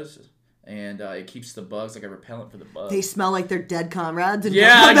potatoes. And it keeps the bugs like a repellent for the bugs. They smell like they're dead comrades. And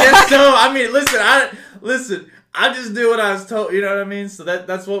yeah, I guess so. I mean, listen. I just do what I was told. You know what I mean? So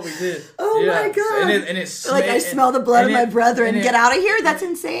that's what we did. Oh my god! And it's like I smell the blood of my brethren. Get out of here! That's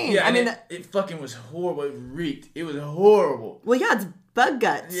insane. Yeah, I mean, it fucking was horrible. It reeked. It was horrible. Well, yeah, it's bug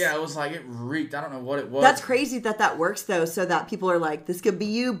guts. Yeah, it was like it reeked. I don't know what it was. That's crazy that works though, so that people are like, "This could be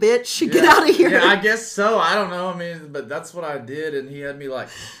you, bitch. Get out of here." Yeah, I guess so. I don't know. I mean, but that's what I did, and he had me like.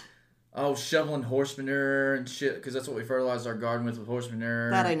 Oh, shoveling horse manure and shit, because that's what we fertilized our garden with horse manure.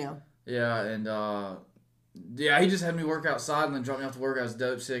 That I know. Yeah, and he just had me work outside and then dropped me off to work. I was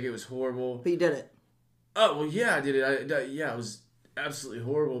dope sick. It was horrible. But you did it. Oh, well, yeah, I did it. It was absolutely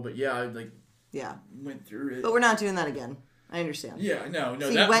horrible, but yeah, Yeah. went through it. But we're not doing that again. I understand. Yeah, no. So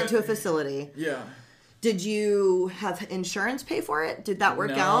you went to a facility. Yeah. Did you have insurance pay for it? Did that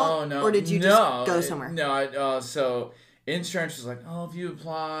work out? No. Or did you just go somewhere? So insurance was like, oh, if you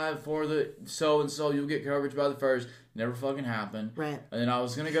apply for the so-and-so, you'll get coverage by the first. Never fucking happened. Right. And then I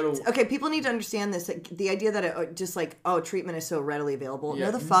was going to go to... Okay, people need to understand this. The idea that it just like, treatment is so readily available. Yeah.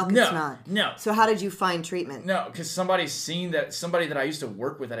 No, the fuck it's not. No. So how did you find treatment? No, because somebody that I used to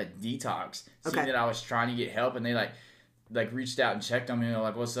work with at a detox seen that I was trying to get help, and they like reached out and checked on me,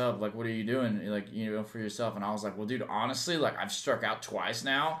 like, what's up? Like, what are you doing? Like, for yourself. And I was like, well, dude, honestly, like, I've struck out twice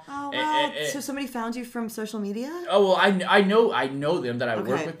now. Oh, wow. So somebody found you from social media? Oh, well, I know them, that I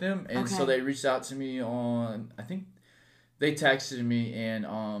work with them. And so they reached out to me on, I think they texted me, and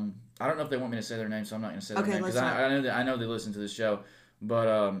I don't know if they want me to say their name, so I'm not going to say their name. Because I know they listen to the show.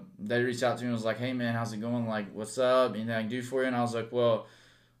 But they reached out to me and was like, hey, man, how's it going? Like, what's up? Anything I can do for you? And I was like, well...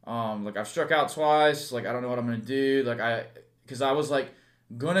 like I've struck out twice, like I don't know what I'm gonna do, because I was like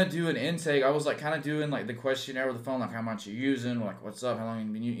gonna do an intake. I was like kind of doing like the questionnaire with the phone, like how much you're using, like what's up, how long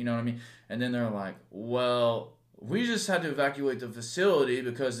you been, you know what I mean? And then they're like, well, we just had to evacuate the facility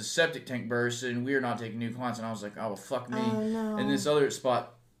because the septic tank burst and we are not taking new clients. And I was like, oh well, fuck me. Oh, no. And this other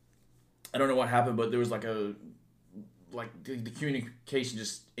spot, I don't know what happened, but there was like the communication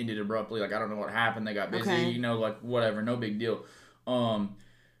just ended abruptly. Like I don't know what happened. They got busy, like whatever, no big deal.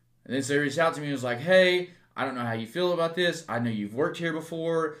 And then so they reached out to me and was like, hey, I don't know how you feel about this. I know you've worked here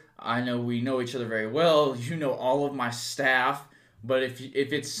before. I know we know each other very well. You know all of my staff. But if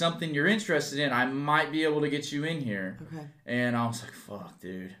it's something you're interested in, I might be able to get you in here. Okay. And I was like, fuck,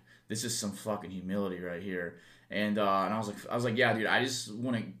 dude. This is some fucking humility right here. And I was like, yeah, dude, I just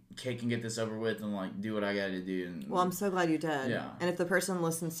want to cake and get this over with and like do what I got to do. And, well, I'm so glad you did. Yeah. And if the person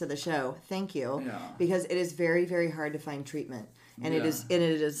listens to the show, thank you. Yeah. Because it is very, very hard to find treatment. And it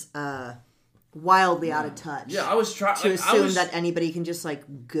is wildly out of touch. Yeah, I was trying to assume that anybody can just like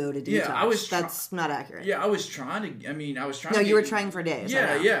go to detox. Yeah, that's not accurate. Yeah, I was trying to. No, you were trying for days.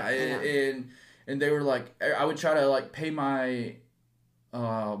 Yeah. And they were like, I would try to like pay my.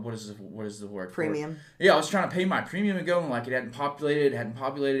 What is the word? Premium. Yeah, I was trying to pay my premium and go, and like it hadn't populated. I'm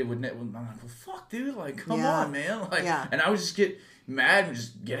like, well, fuck, dude, like, come on, man, like, and I would just get mad and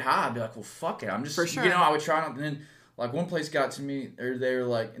just get high. I'd be like, well, fuck it, I'm just, for sure. I would try not, and then like one place got to me, or they were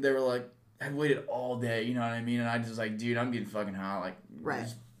like, I'd waited all day, you know what I mean, and I just like, dude, I'm getting fucking high, like,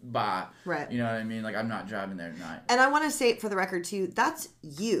 just bye, right, you know what I mean, like I'm not driving there tonight. And I want to say for the record too, that's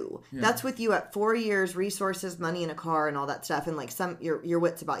you. Yeah. That's with you at 4 years, resources, money in a car, and all that stuff, and like your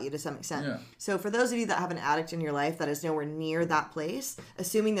wits about you to some extent. Yeah. So for those of you that have an addict in your life that is nowhere near that place,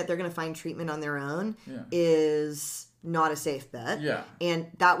 assuming that they're going to find treatment on their own is not a safe bet. Yeah. And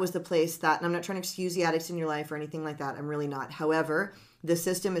that was the place that, and I'm not trying to excuse the addicts in your life or anything like that. I'm really not. However, the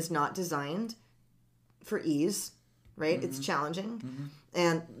system is not designed for ease, right? Mm-hmm. It's challenging. Mm-hmm.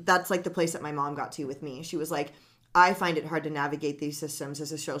 And that's like the place that my mom got to with me. She was like, I find it hard to navigate these systems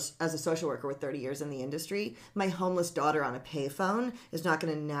as a social worker with 30 years in the industry. My homeless daughter on a payphone is not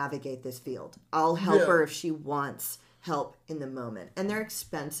going to navigate this field. I'll help her if she wants help in the moment. And they're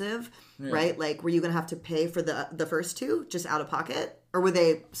expensive, right? Like, were you going to have to pay for the first two just out of pocket? Or were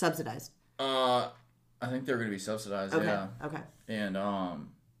they subsidized? I think they're going to be subsidized, Okay. And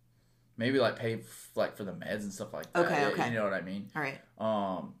maybe like pay like for the meds and stuff like that. Okay. You know what I mean? All right.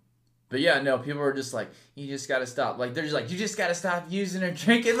 But yeah, no, people are just like, you just got to stop. Like, they're just like, you just got to stop using or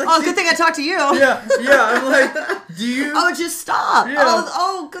drinking. Like, good thing I talked to you. Yeah. I'm like, do you? Oh, just stop.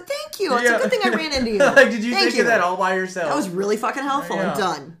 Yeah. Good. Thank you. It's a good thing I ran into you. Like, did you think of that all by yourself? That was really fucking helpful. Yeah. I'm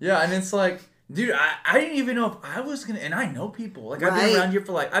done. Yeah, and it's like, dude, I didn't even know if I was going to, and I know people. Like, I've been around here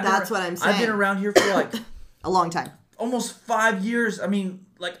for like, That's what I'm saying. I've been around here for like. A long time. Almost 5 years. I mean,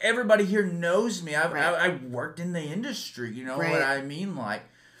 like, everybody here knows me. I worked in the industry, you know what I mean? Like,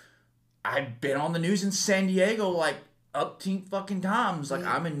 I've been on the news in San Diego, like, upteen fucking times. Like,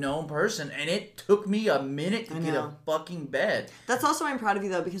 I'm a known person, and it took me a minute to get a fucking bed. That's also why I'm proud of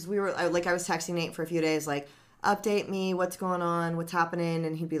you, though, because I was texting Nate for a few days, like, update me, what's going on, what's happening,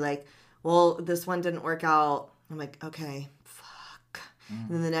 and he'd be like, well, this one didn't work out. I'm like, okay, fuck. And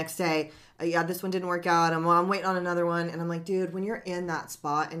then the next day, this one didn't work out. I'm waiting on another one. And I'm like, dude, when you're in that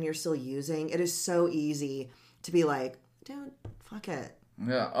spot and you're still using, it is so easy to be like, dude, fuck it.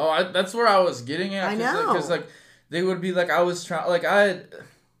 Yeah. Oh, that's where I was getting at. I know. Because, like, they would be like, I was trying, like, I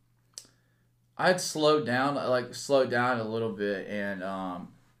had slowed down a little bit. And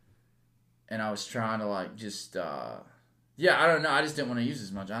I was trying to, like, just, I don't know. I just didn't want to use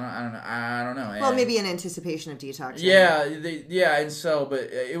as much. I don't know. Well, maybe in anticipation of detox. Yeah, and so, but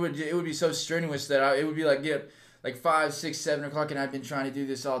it would be so strenuous that it would be like like 5, 6, 7 o'clock, and I've been trying to do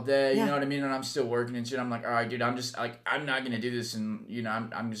this all day. You know what I mean? And I'm still working and shit. I'm like, all right, dude, I'm just like, I'm not gonna do this, and you know,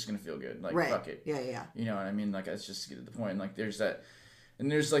 I'm just gonna feel good. Like, fuck it. Yeah. You know what I mean? Like, let's just get to the point. And like, there's that. And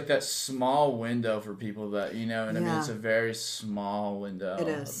there's like that small window for people that, you know, and I mean, it's a very small window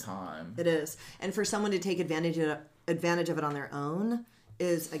of time. It is. And for someone to take advantage of it on their own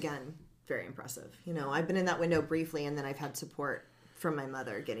is, again, very impressive. You know, I've been in that window briefly, and then I've had support from my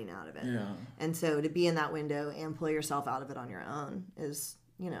mother getting out of it. Yeah. And so to be in that window and pull yourself out of it on your own is,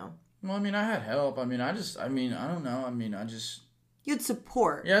 you know. Well, I mean, I had help. I mean, I don't know. You had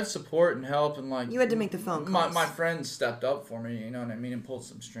support. Yeah, I had support and help, and like you had to make the phone calls. My friends stepped up for me, you know what I mean, and pulled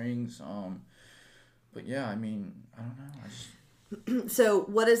some strings. But yeah, I mean, I don't know. So,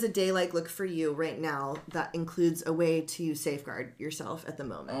 what does a day like look for you right now that includes a way to safeguard yourself at the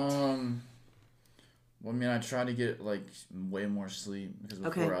moment? Well, I mean, I try to get like way more sleep because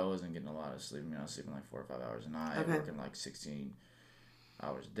before I wasn't getting a lot of sleep. I mean, I was sleeping like 4 or 5 hours a night, working like 16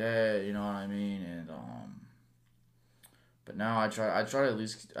 hours a day. You know what I mean, and But now I try to at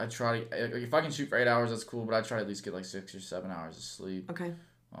least, if I can shoot for 8 hours, that's cool, but I try to at least get like 6 or 7 hours of sleep. Okay.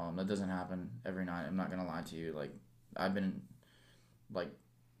 That doesn't happen every night. I'm not going to lie to you. Like, I've been, like,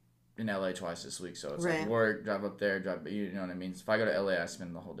 in LA twice this week, so it's like work, drive up there, you know what I mean? So if I go to LA, I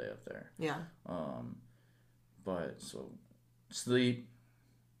spend the whole day up there. Yeah. But, so, sleep,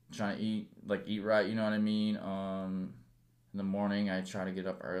 trying to eat right, you know what I mean? In the morning, I try to get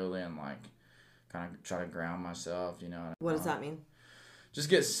up early and, like, kind of try to ground myself, you know. What does that mean? Just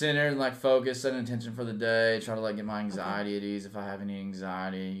get centered and like focus, set an intention for the day. Try to like get my anxiety at ease if I have any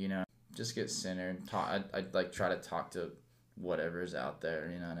anxiety, you know. Just get centered. I like try to talk to whatever's out there,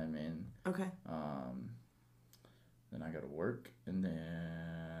 you know what I mean. Okay. Then I go to work, and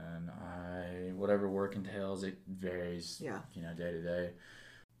then whatever work entails, it varies. Yeah. You know, day to day.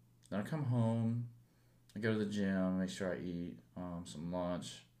 Then I come home. I go to the gym. Make sure I eat some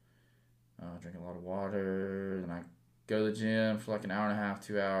lunch. Drink a lot of water, and I go to the gym for like an hour and a half,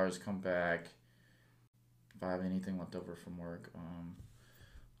 2 hours, come back. If I have anything left over from work,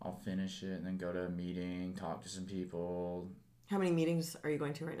 I'll finish it and then go to a meeting, talk to some people. How many meetings are you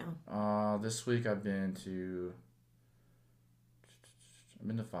going to right now? This week I've been to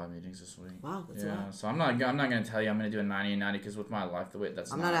 5 meetings this week. Wow, that's a lot. So I'm not gonna tell you I'm gonna do a 90 and 90 because with my life the way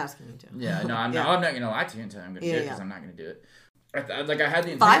I'm not asking you to. Yeah, no, I'm not gonna lie to you and tell you I'm gonna do it because I'm not gonna do it. I had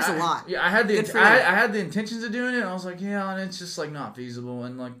the 5's a lot. Yeah, I had the intentions of doing it. And I was like, yeah, and it's just like not feasible,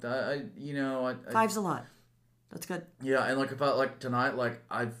 and like that, 5's a lot. That's good. Yeah, and like about like tonight, like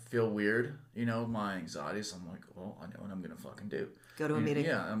I feel weird, you know, my anxiety. So I'm like, well, I know what I'm gonna fucking do. Go to a meeting.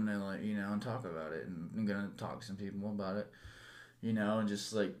 Yeah, I'm gonna like and talk about it, and I'm gonna talk to some people about it, and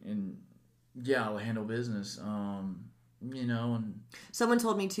just like I'll handle business, and someone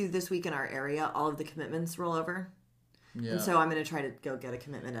told me too this week in our area, all of the commitments roll over. Yeah. And so I'm going to try to go get a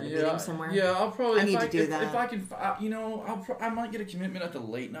commitment at a meeting somewhere. Yeah, I'll probably... I need to do that. If I can... I might get a commitment at the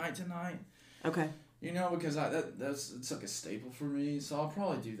late night tonight. Okay. Because it's like a staple for me. So I'll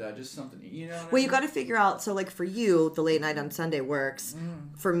probably do that. Just something, Well, you got to figure out... So, like, for you, the late night on Sunday works.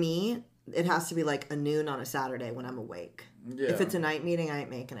 For me, it has to be, like, a noon on a Saturday when I'm awake. Yeah. If it's a night meeting, I ain't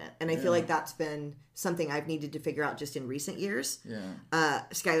making it. And I feel like that's been something I've needed to figure out just in recent years. Yeah.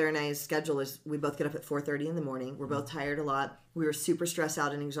 Skylar and I's schedule is we both get up at 4:30 in the morning. We're both tired a lot. We were super stressed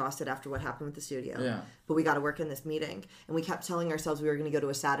out and exhausted after what happened with the studio. Yeah. But we got to work in this meeting. And we kept telling ourselves we were going to go to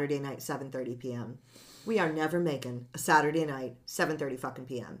a Saturday night, 7:30 p.m. We are never making a Saturday night, 7:30 fucking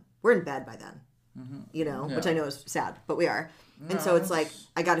p.m. We're in bed by then. Mm-hmm. Which I know is sad, but we are. No, and so it's like,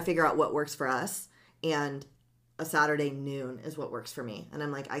 I got to figure out what works for us. And a Saturday noon is what works for me. And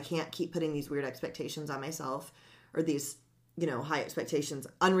I'm like, I can't keep putting these weird expectations on myself or these, high expectations,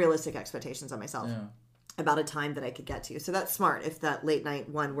 unrealistic expectations on myself about a time that I could get to. So that's smart. If that late night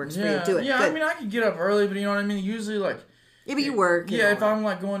one works for you, do it. Yeah, good. I mean, I could get up early, but you know what I mean? Usually, like... Yeah, but you work. Yeah, if I'm,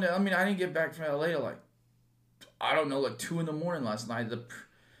 like, going to... I mean, I didn't get back from LA till, like, I don't know, like 2 in the morning last night.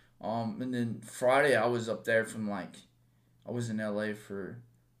 And then Friday, I was up there from, like... I was in LA for,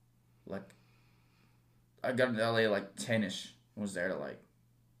 like... I got to LA like 10-ish. Was there to like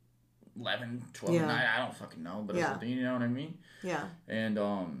 11, 12 at night. I don't fucking know, but you know what I mean? Yeah. And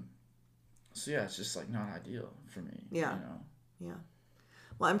so yeah, it's just like not ideal for me. Yeah. Yeah.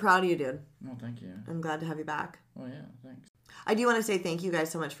 Well, I'm proud of you, dude. Well, thank you. I'm glad to have you back. Oh yeah, thanks. I do want to say thank you guys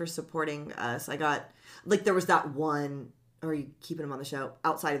so much for supporting us. I got there was that one. Or are you keeping him on the show?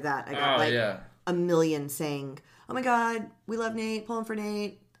 Outside of that, I got a million saying, "Oh my God, we love Nate. Pulling for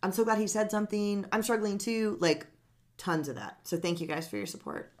Nate. I'm so glad he said something. I'm struggling too." Like tons of that. So thank you guys for your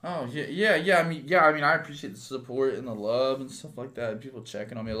support. Oh yeah. I mean, I appreciate the support and the love and stuff like that. And people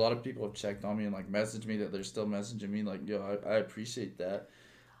checking on me. A lot of people have checked on me and like messaged me that they're still messaging me. Like, yo, I appreciate that.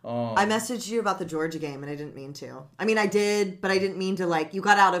 I messaged you about the Georgia game, and I didn't mean to. I mean, I did, but I didn't mean to, like, you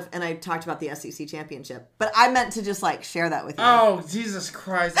got out of, and I talked about the SEC championship. But I meant to just, like, share that with you. Oh, Jesus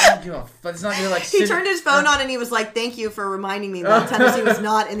Christ. I don't give a fuck. It's not gonna, like, he turned his phone on, and he was like, thank you for reminding me that Tennessee was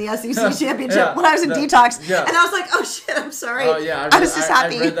not in the SEC championship when I was in detox. Yeah. And I was like, oh, shit, I'm sorry. Oh, yeah. I was just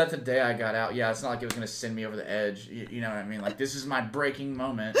happy. I read that the day I got out. Yeah, it's not like it was going to send me over the edge. You know what I mean? Like, this is my breaking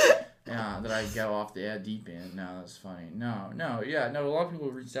moment. Yeah, that I go off the deep end. No, that's funny. No. A lot of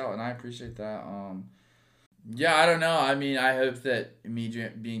people reached out, and I appreciate that. Yeah, I don't know. I mean, I hope that me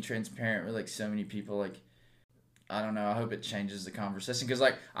being transparent with, like, so many people, like, I don't know. I hope it changes the conversation. Because,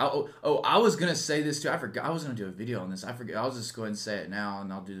 like, I was going to say this, too. I forgot. I was going to do a video on this. I forget. I'll just go ahead and say it now,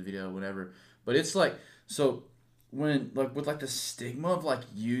 and I'll do the video, whatever. But it's, like, so when, like, with, like, the stigma of, like,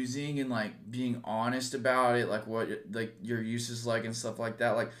 using and, like, being honest about it, like, what, like, your use is like and stuff like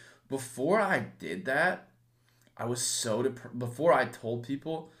that, like, before I did that, I was so before I told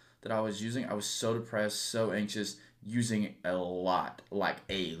people that I was using, I was so depressed, so anxious, using a lot, like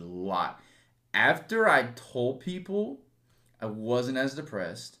a lot. After I told people, I wasn't as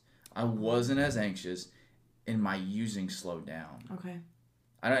depressed, I wasn't as anxious, and my using slowed down. Okay.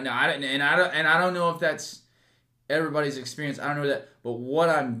 I don't know, I don't know if that's everybody's experience. I don't know that, but what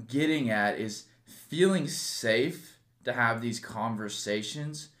I'm getting at is feeling safe to have these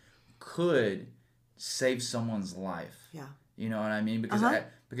conversations could save someone's life. Yeah. You know what I mean?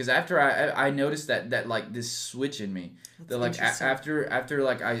 Because after I noticed that like this switch in me, that like after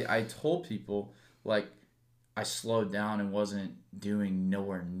like I told people, like I slowed down and wasn't doing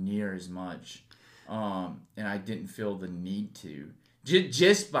nowhere near as much, and I didn't feel the need to.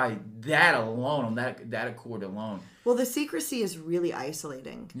 Just by that alone, on that accord alone. Well, the secrecy is really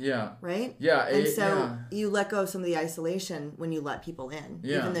isolating. Yeah. Right? Yeah. And so you let go of some of the isolation when you let people in,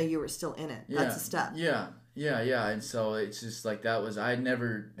 even though you were still in it. That's a step. Yeah. And so it's just like I had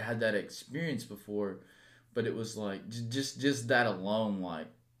never had that experience before, but it was like just that alone, like,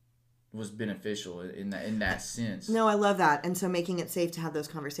 was beneficial in that sense. No, I love that. And so making it safe to have those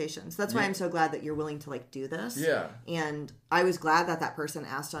conversations. That's why I'm so glad that you're willing to, like, do this. Yeah. And I was glad that person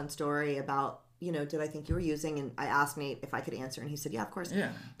asked on story about, you know, did I think you were using? And I asked Nate if I could answer, and he said, yeah, of course.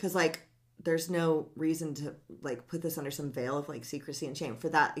 Yeah. Because, like, there's no reason to, like, put this under some veil of, like, secrecy and shame for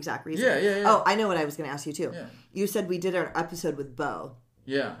that exact reason. Yeah. Oh, I know what I was going to ask you, too. Yeah. You said we did an episode with Bo.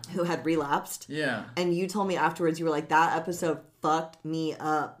 Yeah. Who had relapsed. Yeah. And you told me afterwards, you were like, that episode fucked me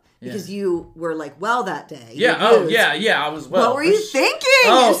up. Because you were, like, well that day. Yeah, I was well. What were you thinking?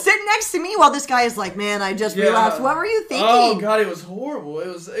 You're sitting next to me while this guy is like, man, I just relapsed. What were you thinking? Oh, God, it was horrible. It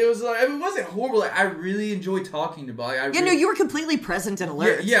was like, I mean, it wasn't horrible. Like, I really enjoyed talking to Bob. You were completely present and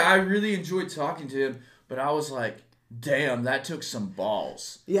alert. Yeah, I really enjoyed talking to him. But I was like, damn, that took some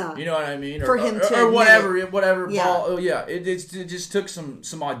balls. Yeah. You know what I mean? For him to... Or whatever yeah. ball. Oh, yeah. It just took some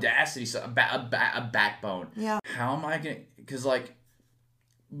audacity, a backbone. Yeah. How am I going to... Because, like...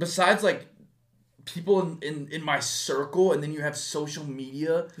 Besides, like, people in my circle, and then you have social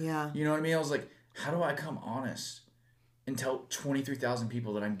media. Yeah. You know what I mean? I was like, how do I come honest and tell 23,000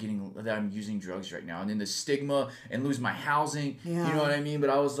 people that I'm using drugs right now, and then the stigma and lose my housing. Yeah. You know what I mean? But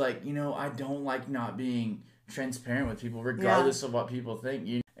I was like, I don't like not being transparent with people, regardless of what people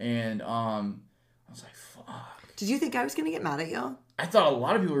think. And I was like, fuck. Did you think I was gonna get mad at you? I thought a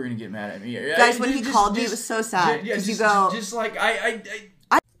lot of people were gonna get mad at me. Guys, when he called me, it was so sad. Yeah, just like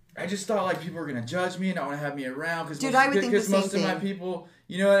I just thought, like, people were going to judge me and not want to have me around. Because most of my people,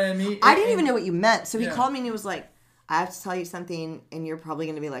 you know what I mean? I didn't even know what you meant. So he called me and he was like, I have to tell you something and you're probably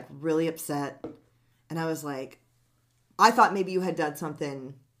going to be, like, really upset. And I was like, I thought maybe you had done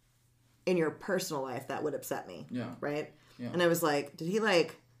something in your personal life that would upset me. Yeah. Right? Yeah. And I was like, did he,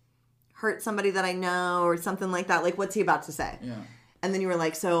 like, hurt somebody that I know or something like that? Like, what's he about to say? Yeah. And then you were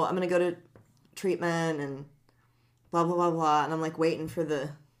like, so I'm going to go to treatment and blah, blah, blah, blah. And I'm, like, waiting for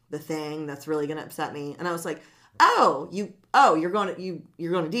the thing that's really gonna upset me. And I was like, you're going to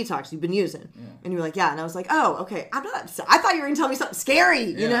detox, you've been using. Yeah. And you were like, yeah. And I was like, oh, okay, I'm not upset. I thought you were gonna tell me something scary,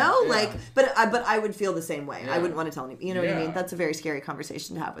 you know? Yeah. Like, but I would feel the same way. Yeah. I wouldn't want to tell anybody, you know what I mean? That's a very scary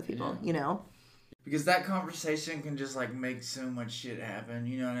conversation to have with people, you know? Because that conversation can just, like, make so much shit happen.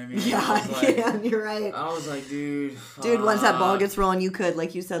 You know what I mean? Yeah, you're right. I was like, dude, once that ball gets rolling, you could,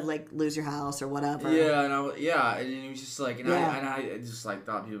 like you said, like, lose your house or whatever. Yeah, and it was just like, I just, like,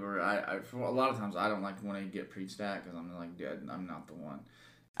 thought people were, for a lot of times, I don't, like, want to get preached at because I'm, like, dude, I'm not the one.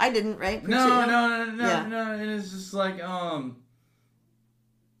 I didn't, right? No, and it's just like,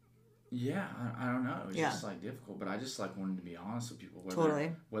 Yeah, I don't know. It was Yeah. just like difficult, but I just like wanted to be honest with people,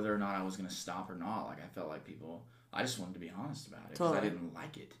 Totally. whether or not I was gonna stop or not. Like I felt like people, I just wanted to be honest about it because Totally. I didn't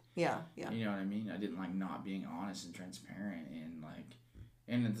like it. Yeah, yeah. You know what I mean? I didn't like not being honest and transparent, and like,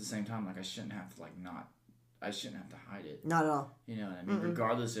 and at the same time, like I shouldn't have to I shouldn't have to hide it. Not at all. You know what I mean?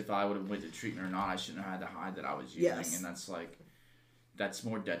 Regardless if I would have went to treatment or not, I shouldn't have had to hide that I was using, Yes. and that's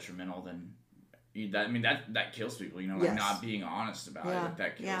more detrimental than. That kills people, you know, like Yes. not being honest about Yeah. it,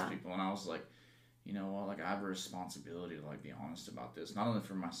 that kills Yeah. people. And I was like, you know what, like I have a responsibility to like be honest about this, not only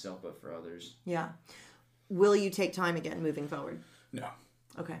for myself but for others. Yeah. Will you take time again moving forward? No,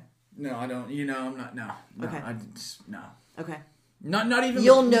 Okay. I don't. You know, I'm not. No, Okay. No. Okay. Not even.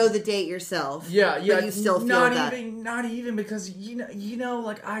 You'll know the date yourself. Yeah. But you still feel not that. Not even because you know,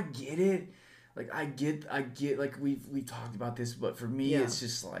 like I get it. Like I get. Like we've talked about this, but for me, it's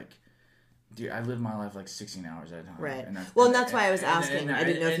just like. Dude, I live my life like 16 hours at a time. Right. And that's why I was asking. I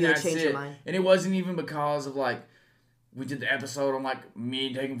didn't know if you would change your mind. And it wasn't even because of like, we did the episode on like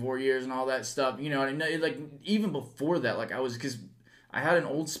me taking 4 years and all that stuff. You know what I mean? Like even before that, like because I had an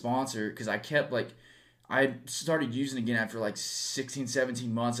old sponsor because I kept like, I started using it again after like 16,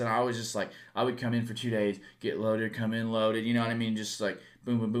 17 months. And I was just like, I would come in for 2 days, get loaded, come in loaded. You know what I mean? Just like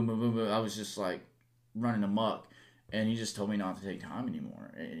boom, boom, boom, boom, boom, boom. I was just like running amok. And he just told me not to take time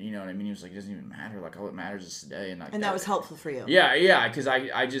anymore. And you know what I mean? He was like, it doesn't even matter. Like, all that matters is today. And like, And that was helpful for you. Yeah. Because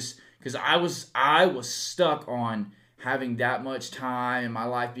I was stuck on having that much time and my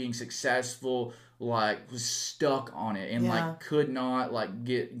life being successful. Like, was stuck on it and like could not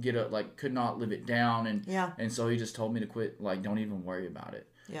like could not live it down. And so he just told me to quit. Like, don't even worry about it.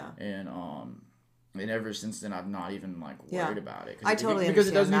 Yeah. And ever since then, I've not even like worried about it. I totally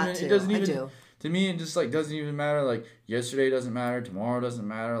understand that too. It doesn't even. I do. To me, it just like doesn't even matter. Like yesterday doesn't matter, tomorrow doesn't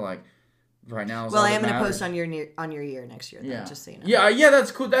matter. Like right now is all I that am going to matters. post on your year next year. Though, just so you know. Yeah,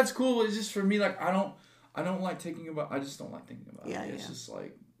 that's cool. That's cool. It's just for me, like I don't like thinking about. I just don't like thinking about it. It's just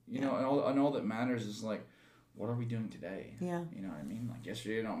like you know, and all that matters is like, what are we doing today? Yeah. You know what I mean? Like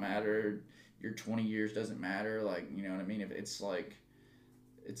yesterday don't matter. Your 20 years doesn't matter. Like you know what I mean? If it's like,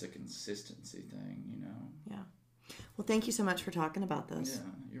 it's a consistency thing. You know. Yeah. Well, thank you so much for talking about this.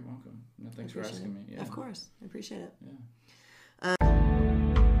 Yeah, you're welcome. No, thanks for asking me. Yeah. Of course. I appreciate it. Yeah.